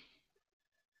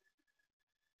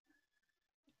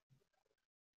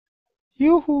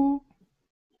 Yoo-hoo.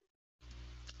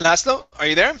 Laszlo, are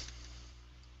you there?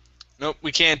 Nope,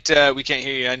 we can't hear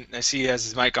you. I see he has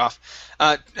his mic off.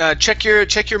 Check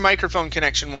your microphone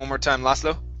connection one more time,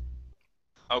 Laszlo.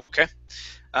 Okay.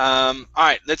 All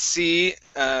right, let's see.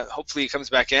 Hopefully he comes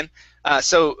back in.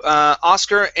 So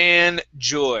Oscar and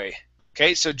Joy.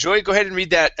 Okay, so Joy, go ahead and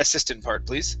read that assistant part,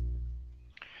 please.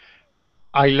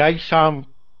 I like some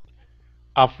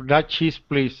of that cheese,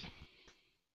 please.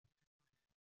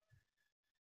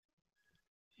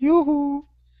 Yoo-hoo.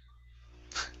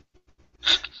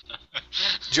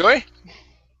 Joy?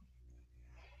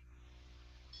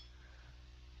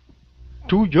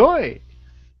 To Joy.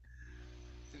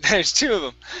 There's 2 of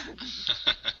them.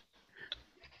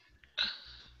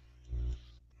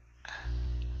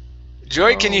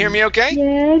 Joy, can you hear me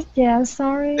okay? Yes,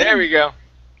 sorry. There we go.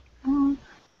 Oh.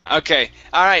 Okay.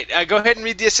 All right. Go ahead and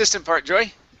read the assistant part,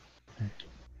 Joy.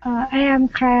 I am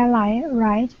Claire,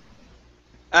 right?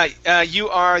 You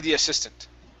are the assistant.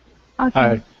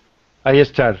 Okay. I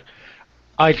start.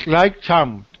 I'd like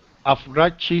some of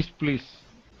that cheese, please.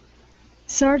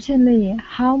 Certainly.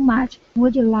 How much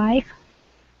would you like?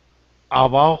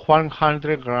 About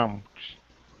 100 grams.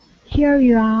 Here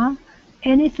you are.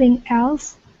 Anything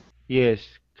else? Yes.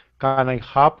 Can I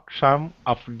have some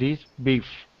of this beef?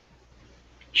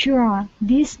 Sure.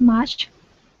 This much?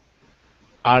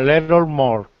 A little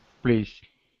more, please.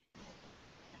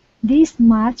 This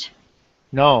much?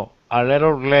 No, a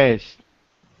little less.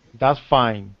 That's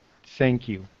fine. Thank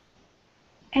you.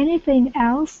 Anything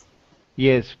else?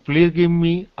 Yes, please give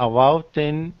me about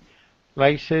 10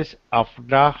 slices of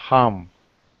that ham.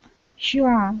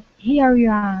 Sure. Here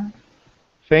you are.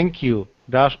 Thank you.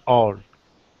 That's all.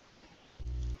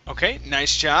 Okay,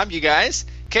 nice job, you guys.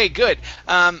 Okay, good.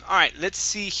 All right, let's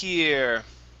see here.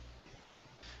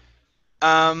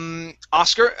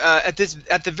 Oscar, at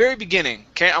the very beginning,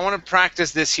 okay, I want to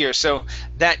practice this here. So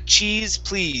that cheese,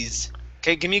 please.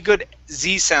 Okay, give me good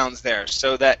Z sounds there.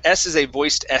 So that S is a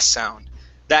voiced S sound.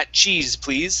 That cheese,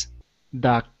 please.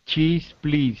 That cheese,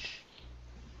 please.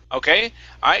 Okay,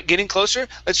 all right, getting closer.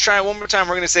 Let's try it one more time.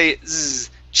 We're going to say Z,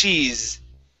 cheese.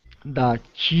 That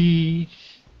cheese,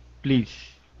 please.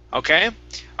 Okay,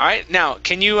 all right. Now,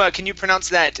 can you pronounce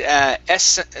that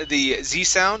S, the Z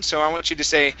sound? So I want you to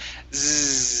say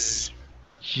Z.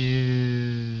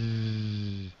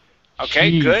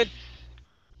 Okay, Cheese. good.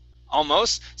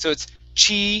 Almost. So it's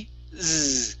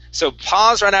cheese. So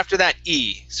pause right after that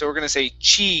E. So we're going to say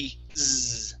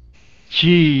cheese.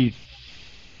 Cheese.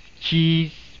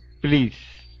 Cheese, please.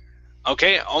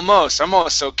 Okay, almost.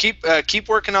 So keep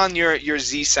working on your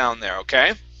Z sound there.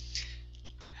 Okay.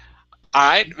 All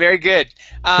right, very good.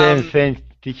 Thanks,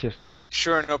 teacher.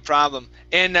 Sure, no problem.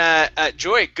 And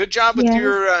Joy, good job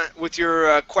with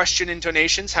your question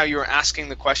intonations. How you were asking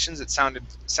the questions, it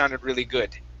sounded really good.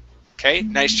 Okay,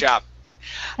 nice job.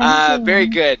 Very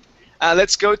good.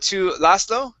 Let's go to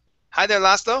Laszlo. Hi there,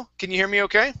 Laszlo. Can you hear me?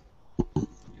 Okay.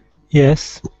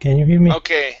 Yes. Can you hear me?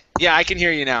 Okay. Yeah, I can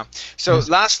hear you now. So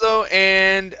Laszlo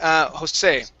and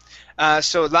Jose.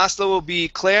 So Laszlo will be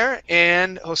Claire,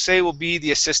 and Jose will be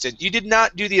the assistant. You did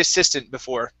not do the assistant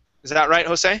before. Is that right,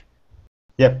 Jose?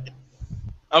 Yep.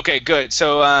 Okay, good.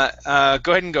 So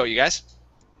go ahead and go, you guys.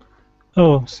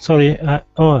 Oh, sorry.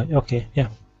 Okay. Yeah.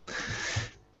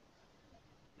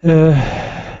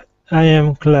 I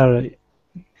am Clara.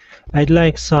 I'd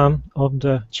like some of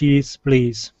the cheese,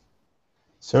 please.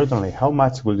 Certainly. How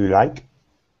much would you like?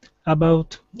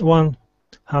 About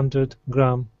 100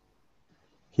 grams.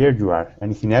 Here you are.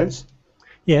 Anything else?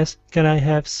 Yes. Can I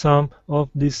have some of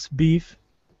this beef?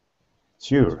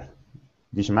 Sure.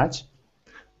 This much?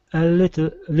 A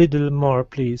little more,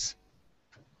 please.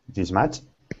 This much?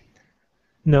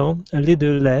 No, a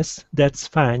little less. That's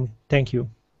fine. Thank you.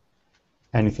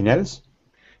 Anything else?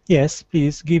 Yes,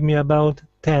 please give me about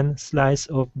 10 slices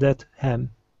of that ham.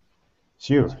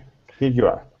 Sure. Here you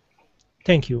are.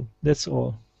 Thank you. That's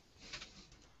all.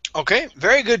 Okay,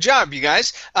 very good job, you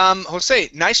guys. Jose,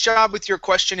 nice job with your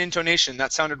question intonation.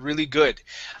 That sounded really good.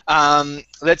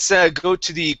 Let's go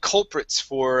to the culprits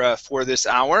for this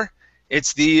hour.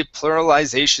 It's the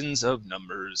pluralizations of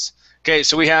numbers. Okay,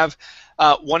 so we have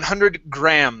 100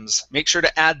 grams. Make sure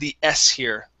to add the S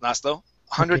here, Laszlo.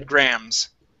 100 grams.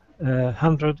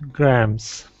 100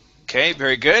 grams. Okay,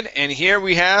 very good. And here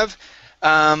we have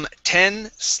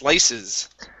 10 slices.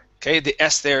 Okay, the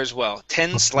S there as well.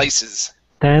 10 slices.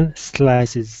 10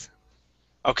 slices.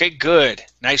 Okay, good.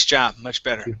 Nice job. Much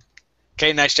better.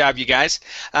 Okay, nice job, you guys.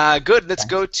 Good. Let's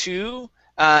go to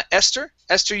Esther.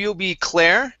 Esther, you'll be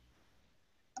Claire.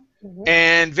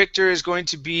 And Victor is going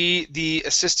to be the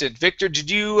assistant. Victor, did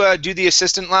you do the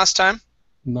assistant last time?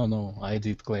 No, I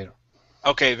did Claire.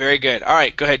 Okay, very good. All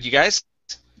right, go ahead, you guys.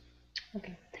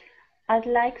 Okay. I'd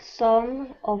like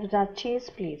some of that cheese,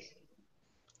 please.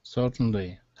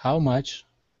 Certainly. How much?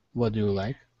 What do you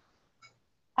like?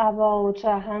 About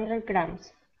 100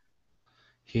 grams.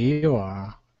 Here you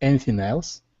are. Anything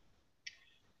else?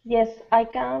 Yes, I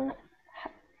can.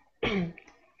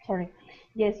 Sorry.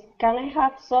 Yes, can I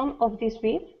have some of this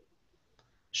beef?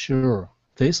 Sure.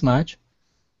 This much?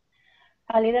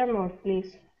 A little more,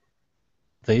 please.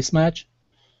 This much?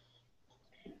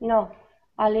 No,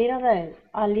 a little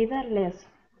less.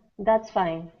 That's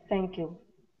fine, thank you.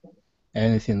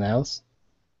 Anything else?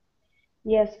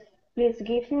 Yes, please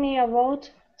give me about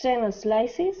 10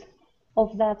 slices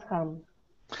of that ham.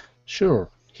 Sure.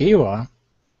 Here you are.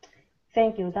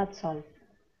 Thank you, that's all.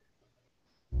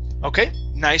 Okay,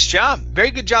 nice job. Very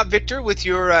good job, Victor, with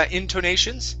your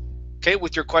intonations. Okay,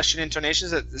 with your question intonations,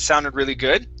 that sounded really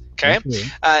good. Okay.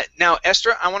 Now,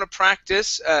 Esther, I want to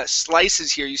practice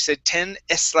slices here. You said 10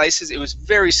 slices. It was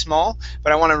very small,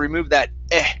 but I want to remove that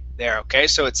there, okay?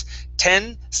 So it's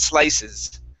 10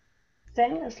 slices.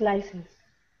 10 slices.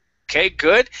 Okay,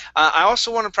 good. I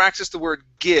also want to practice the word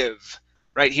give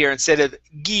right here. Instead of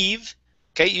give,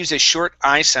 okay, use a short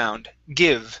I sound.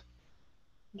 Give.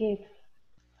 Give.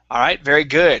 All right, very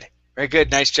good. Very good.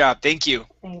 Nice job. Thank you.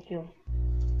 Thank you.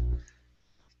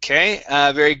 Okay,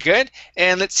 very good.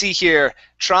 And let's see here.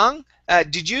 Trang,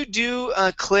 did you do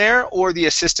Claire or the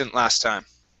assistant last time?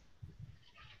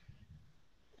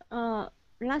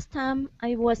 Last time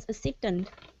I was assistant.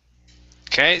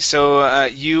 Okay, so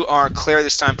you are Claire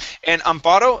this time. And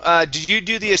Amparo, did you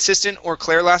do the assistant or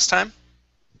Claire last time?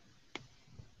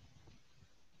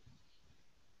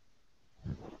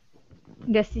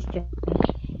 The assistant.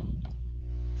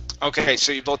 Okay,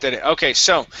 so you both did it. Okay,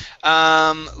 so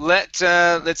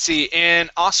let's see. And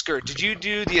Oscar, did you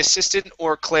do the assistant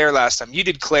or Claire last time? You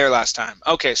did Claire last time.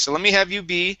 Okay, so let me have you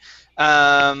be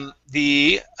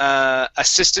the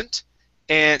assistant.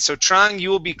 And so Trang, you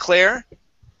will be Claire,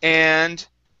 and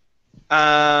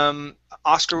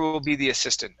Oscar will be the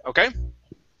assistant. Okay?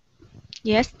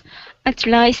 Yes. I'd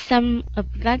like some of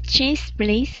that cheese,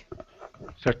 please.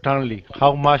 Certainly.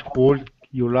 How much would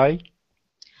you like?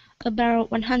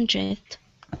 About 100.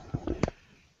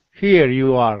 Here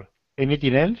you are.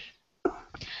 Anything else?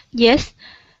 Yes.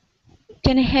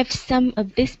 Can I have some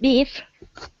of this beef?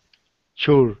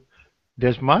 Sure.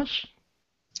 This much?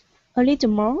 A little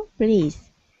more, please.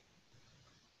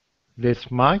 This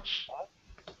much?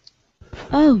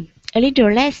 Oh, a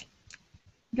little less.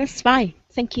 That's fine.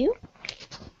 Thank you.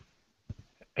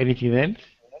 Anything else?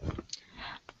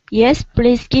 Yes,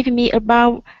 please give me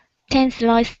about 10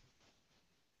 slices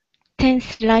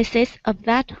of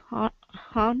that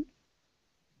ham.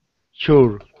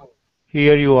 Sure.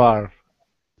 Here you are.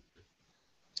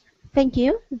 Thank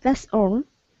you. That's all.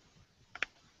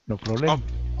 No problem.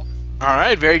 All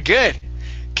right, very good.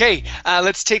 Okay,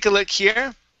 let's take a look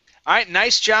here. All right,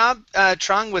 nice job,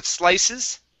 Trang, with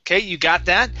slices. Okay, you got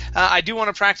that. I do want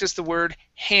to practice the word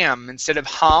ham. Instead of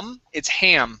ham, it's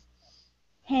ham.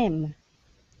 Ham.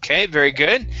 Okay, very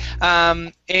good.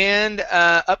 And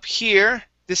up here,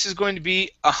 this is going to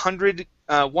be 100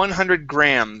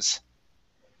 grams.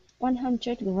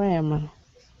 100 gram.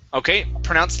 Okay,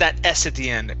 pronounce that S at the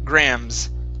end.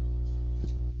 Grams.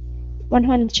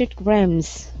 100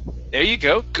 grams. There you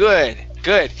go. Good,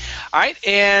 good. All right,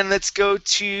 and let's go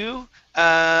to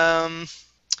the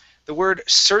word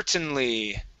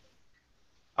certainly.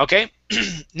 Okay,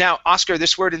 now, Oscar,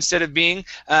 this word, instead of being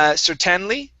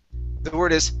certainly, the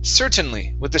word is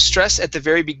certainly, with the stress at the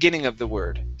very beginning of the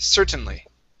word. Certainly.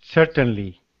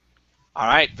 Certainly. All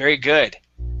right, very good.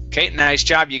 Okay, nice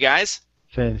job, you guys.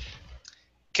 Thanks.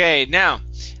 Okay, now,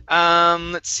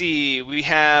 let's see. We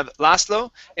have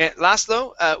Laszlo.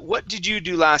 Laszlo, what did you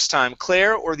do last time,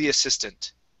 Claire or the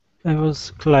assistant? I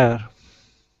was Claire.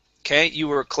 Okay, you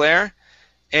were Claire.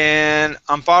 And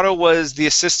Amparo was the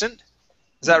assistant.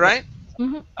 Is that right?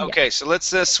 Mm-hmm. Okay, so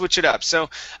let's switch it up. So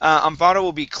Amparo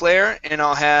will be Claire, and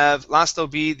I'll have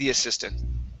Laszlo be the assistant.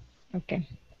 Okay.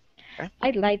 Okay.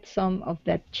 I'd like some of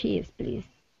that cheese, please.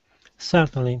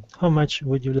 Certainly. How much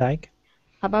would you like?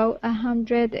 About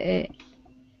 100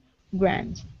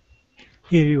 grams.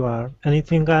 Here you are.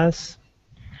 Anything else?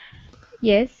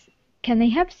 Yes. Can I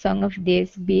have some of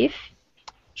this beef?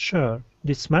 Sure.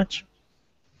 This much?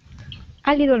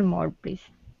 A little more, please.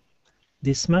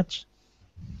 This much?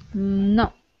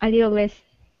 No, a little less.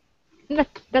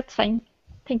 That's fine.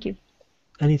 Thank you.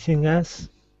 Anything else?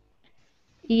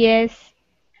 Yes.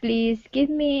 Please give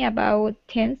me about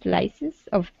 10 slices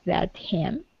of that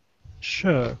ham.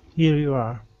 Sure. Here you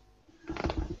are.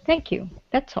 Thank you.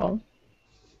 That's all.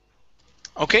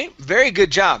 Okay, very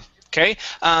good job. Okay,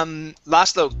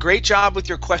 Laszlo, great job with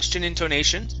your question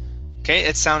intonation. Okay,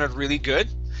 it sounded really good.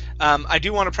 I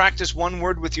do want to practice one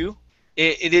word with you.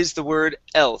 It is the word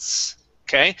else.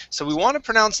 Okay, so we want to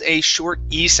pronounce a short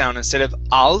E sound instead of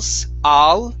als,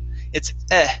 al. It's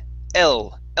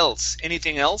el, else.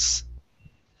 Anything else?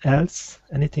 Else?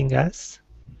 Anything else?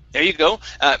 There you go.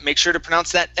 Make sure to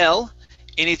pronounce that L.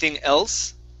 Anything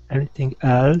else? Anything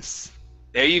else?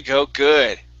 There you go.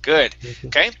 Good. Good.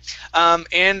 Okay.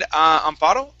 And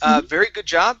Amparo, very good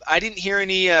job. I didn't hear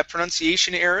any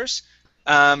pronunciation errors.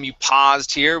 You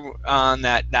paused here on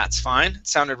that. That's fine. It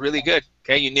sounded really good.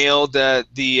 Okay. You nailed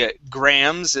the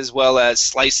grams as well as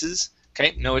slices.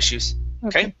 Okay. No issues.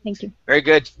 Okay. Thank you. Very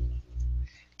good.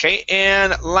 Okay.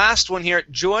 And last one here,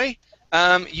 Joy.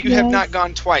 You have not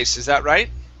gone twice. Is that right?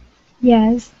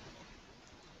 Yes.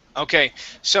 Okay.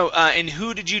 So, and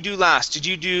who did you do last? Did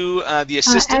you do the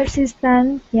assistant?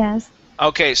 Assistant, yes.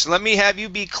 Okay, so let me have you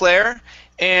be Claire,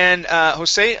 and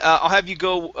Jose, I'll have you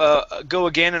go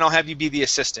again, and I'll have you be the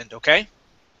assistant. Okay?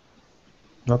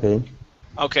 Okay.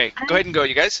 Okay, go ahead and go,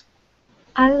 you guys.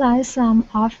 I'd like some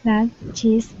of that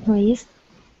cheese, please.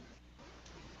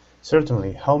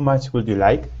 Certainly. How much would you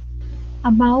like?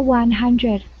 About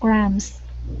 100 grams.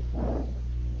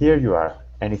 Here you are.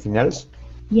 Anything else?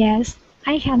 Yes,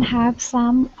 I can have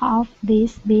some of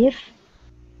this beef.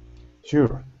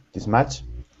 Sure. This much?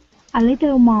 A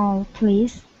little more,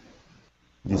 please.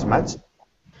 This much?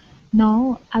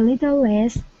 No, a little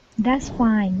less. That's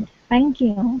fine. Thank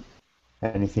you.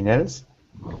 Anything else?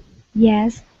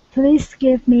 Yes, please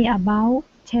give me about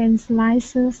 10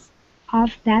 slices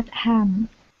of that ham.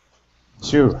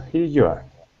 Sure. Here you are.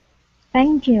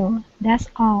 Thank you. That's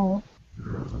all.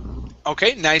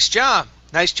 Okay, nice job.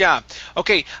 Nice job.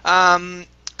 Okay,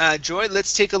 Joy,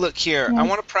 let's take a look here. I Yes.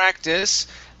 want to practice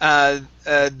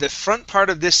the front part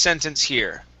of this sentence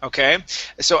here. Okay,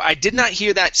 so I did not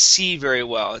hear that C very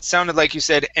well. It sounded like you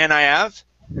said, "and I have."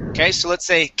 Okay, so let's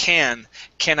say can.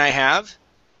 Can I have?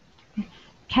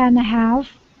 Can I have?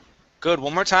 Good.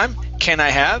 One more time. Can I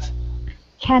have?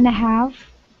 Can I have?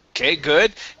 Okay,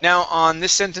 good. Now on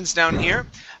this sentence down here,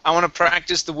 I want to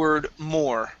practice the word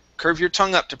more. Curve your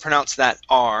tongue up to pronounce that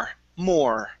R.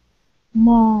 More.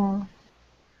 More.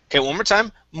 Okay, one more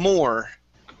time. More.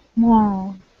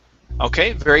 More.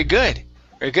 Okay, very good.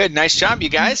 Very good. Nice job, you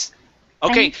guys.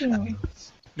 Okay, Thank you.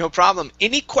 no problem.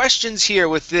 Any questions here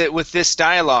with this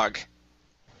dialogue?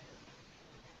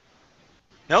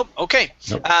 Nope. Okay.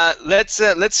 Nope.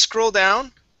 Let's scroll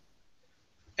down,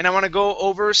 and I want to go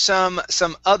over some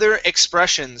other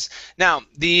expressions. Now,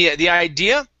 the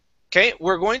idea. Okay,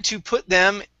 we're going to put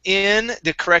them in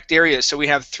the correct areas. So we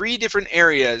have 3 different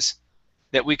areas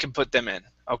that we can put them in.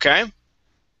 Okay.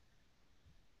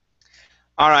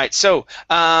 All right. So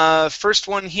first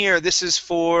one here. This is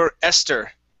for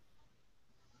Esther.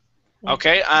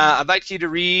 Okay. I'd like you to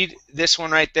read this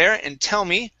one right there and tell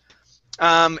me.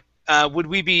 Would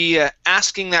we be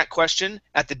asking that question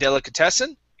at the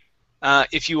delicatessen,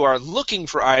 if you are looking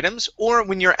for items, or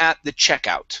when you're at the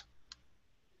checkout?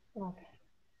 Okay.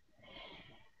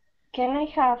 Can I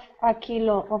have a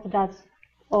kilo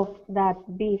of that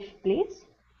beef, please?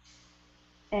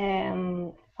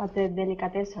 At the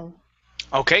delicatessen.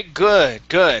 Okay, good,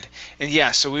 good. And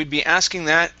yeah, so we'd be asking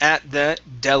that at the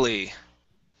deli.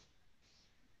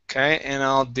 Okay, and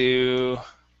I'll do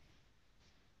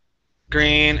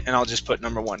green, and I'll just put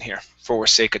number 1 here for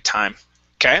sake of time.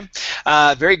 Okay,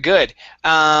 very good.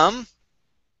 Okay,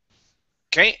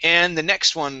 and the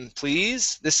next one,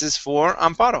 please. This is for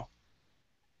Amparo.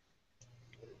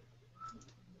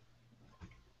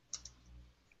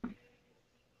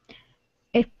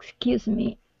 Excuse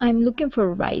me, I'm looking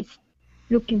for rice,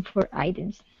 looking for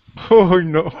items. Oh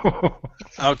no.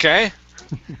 Okay.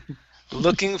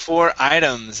 Looking for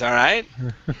items, all right?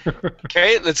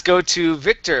 Okay, let's go to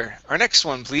Victor. Our next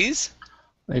one, please.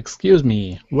 Excuse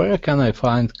me, where can I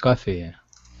find coffee?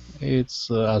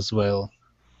 It's as well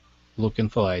looking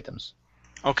for items.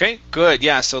 Okay, good.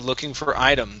 Yeah, so looking for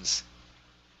items.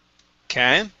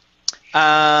 Okay.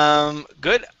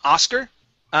 Good. Oscar,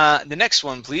 the next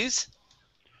one, please.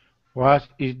 What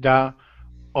is that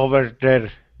over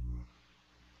there?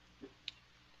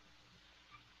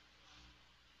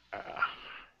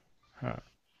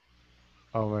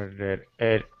 Over there.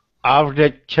 At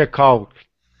the checkout.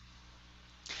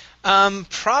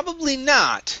 Probably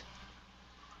not.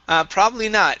 Probably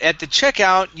not. At the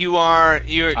checkout,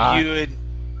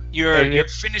 you're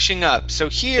finishing up. So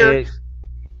here,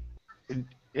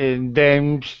 And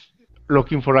them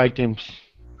looking for items.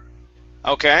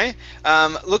 okay,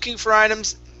 looking for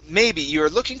items. Maybe you're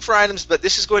looking for items, but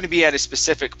this is going to be at a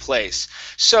specific place.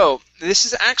 So this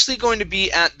is actually going to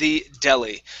be at the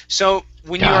deli. So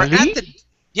when you are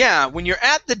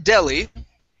at the deli,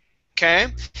 okay,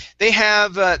 they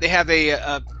have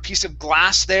a piece of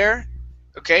glass there,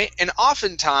 okay, and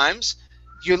oftentimes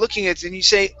you're looking at it and you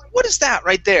say, what is that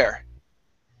right there?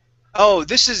 Oh,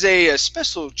 this is a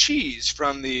special cheese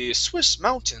from the Swiss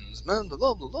mountains, blah,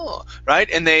 blah, blah, blah, right?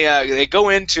 And they go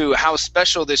into how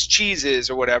special this cheese is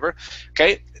or whatever.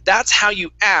 Okay, that's how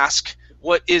you ask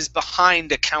what is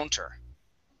behind a counter.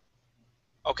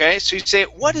 Okay, so you say,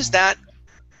 what is that?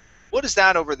 What is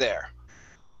that over there?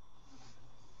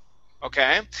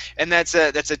 Okay, and that's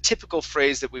a typical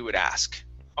phrase that we would ask.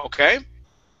 Okay.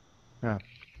 Yeah,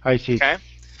 I see. Okay.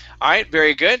 All right,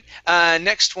 very good.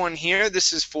 Next one here.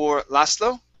 This is for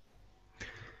Laszlo.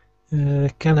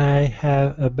 Can I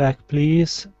have a bag,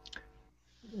 please?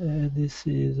 This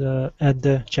is at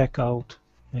the checkout,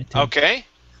 I think. Okay.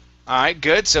 All right,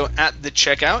 good. So at the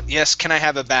checkout, yes, can I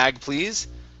have a bag, please?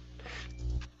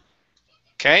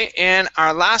 Okay, and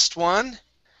our last one,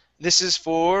 this is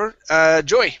for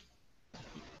Joy.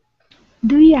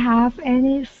 Do you have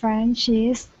any French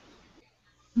cheese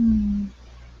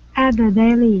at the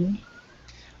deli?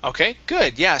 Okay,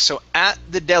 good. Yeah, so at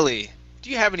the deli. Do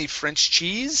you have any French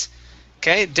cheese?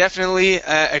 Okay, definitely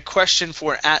a question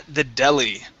for at the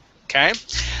deli. Okay,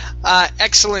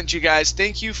 excellent, you guys.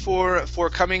 Thank you for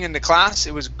coming into class.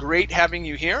 It was great having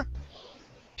you here.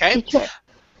 Okay. Teacher,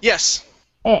 Yes.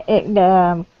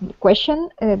 the question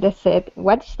that said,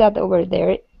 "What's that over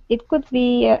there?" It could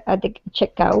be at the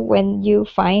checkout when you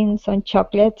find some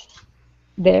chocolate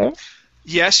there.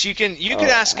 Yes, you could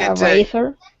ask A it.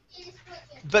 razor.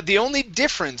 But the only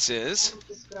difference is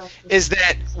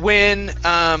that when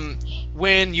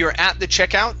you're at the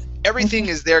checkout, everything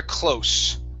is there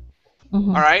close.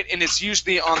 All right, and it's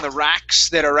usually on the racks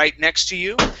that are right next to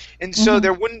you, and so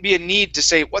there wouldn't be a need to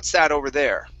say, "What's that over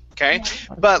there?" Okay,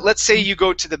 but let's say you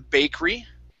go to the bakery.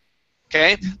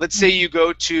 Okay, let's say you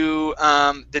go to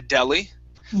the deli.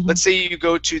 Let's say you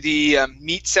go to the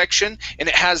meat section, and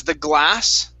it has the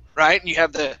glass, right? And you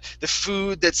have the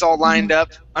food that's all lined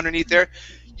up underneath there.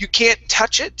 You can't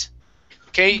touch it,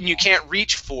 okay? And you can't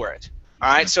reach for it. All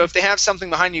right, so if they have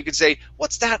something behind you, you could say,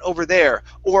 "What's that over there?"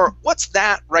 Or "What's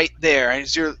that right there?" And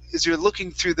as you're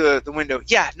looking through the window,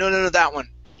 "Yeah, no, that one."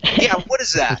 "Yeah, what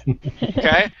is that?"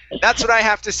 Okay, that's what I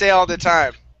have to say all the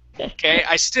time. Okay,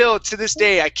 I still to this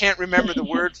day I can't remember the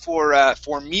word for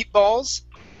meatballs.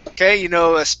 Okay, you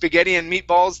know, spaghetti and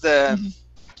meatballs.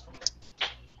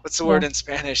 What's the word in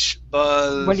Spanish?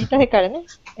 Bolitas de carne.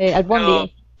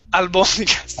 Albóndigas.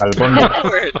 Albóndigas.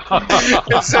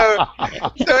 Albóndigas.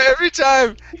 So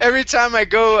every time I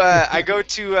go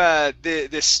to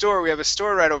the store, we have a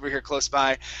store right over here close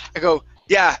by. I go,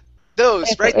 "Yeah, those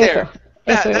right there."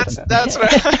 That's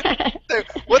what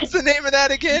what's the name of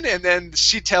that again? And then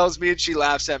she tells me and she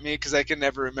laughs at me because I can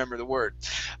never remember the word.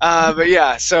 But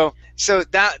yeah, so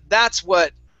that's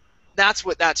what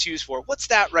that's used for. What's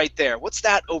that right there? What's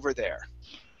that over there?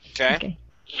 Okay.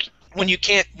 When you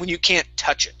can't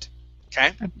touch it.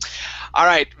 Okay. All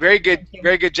right. Very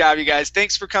good job, you guys.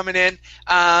 Thanks for coming in.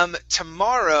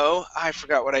 Tomorrow, I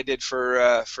forgot what I did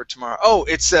for tomorrow. Oh,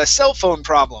 it's cell phone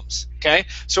problems. Okay.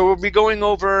 So we'll be going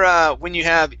over when you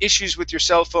have issues with your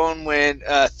cell phone, when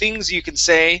things you can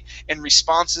say and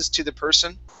responses to the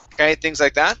person. Okay, things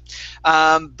like that.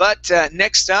 But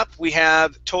next up, we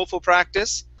have TOEFL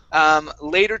practice.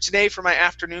 Later today for my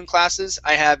afternoon classes,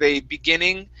 I have a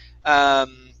beginning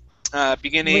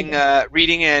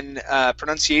reading and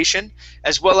pronunciation,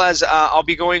 as well as I'll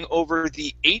be going over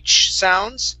the H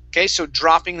sounds. Okay, so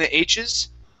dropping the H's.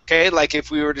 Okay, like if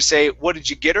we were to say, "What did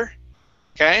you get her?"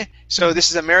 Okay, so this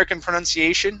is American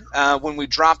pronunciation when we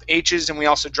drop H's and we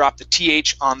also drop the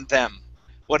TH on them.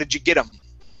 What did you get them?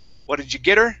 What did you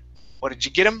get her? What did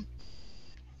you get him?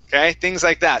 Okay, things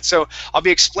like that. So I'll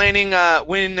be explaining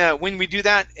when we do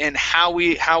that and how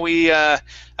we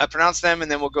pronounce them, and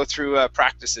then we'll go through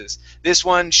practices. This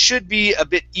one should be a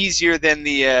bit easier than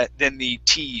the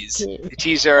T's. The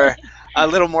T's are a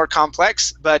little more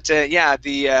complex, but yeah,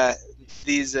 these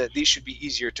should be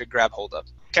easier to grab hold of.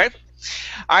 Okay.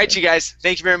 All right, you guys.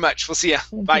 Thank you very much. We'll see you.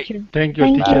 Bye. Thank you. Thank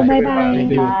you. teacher. Bye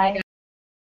bye. Bye.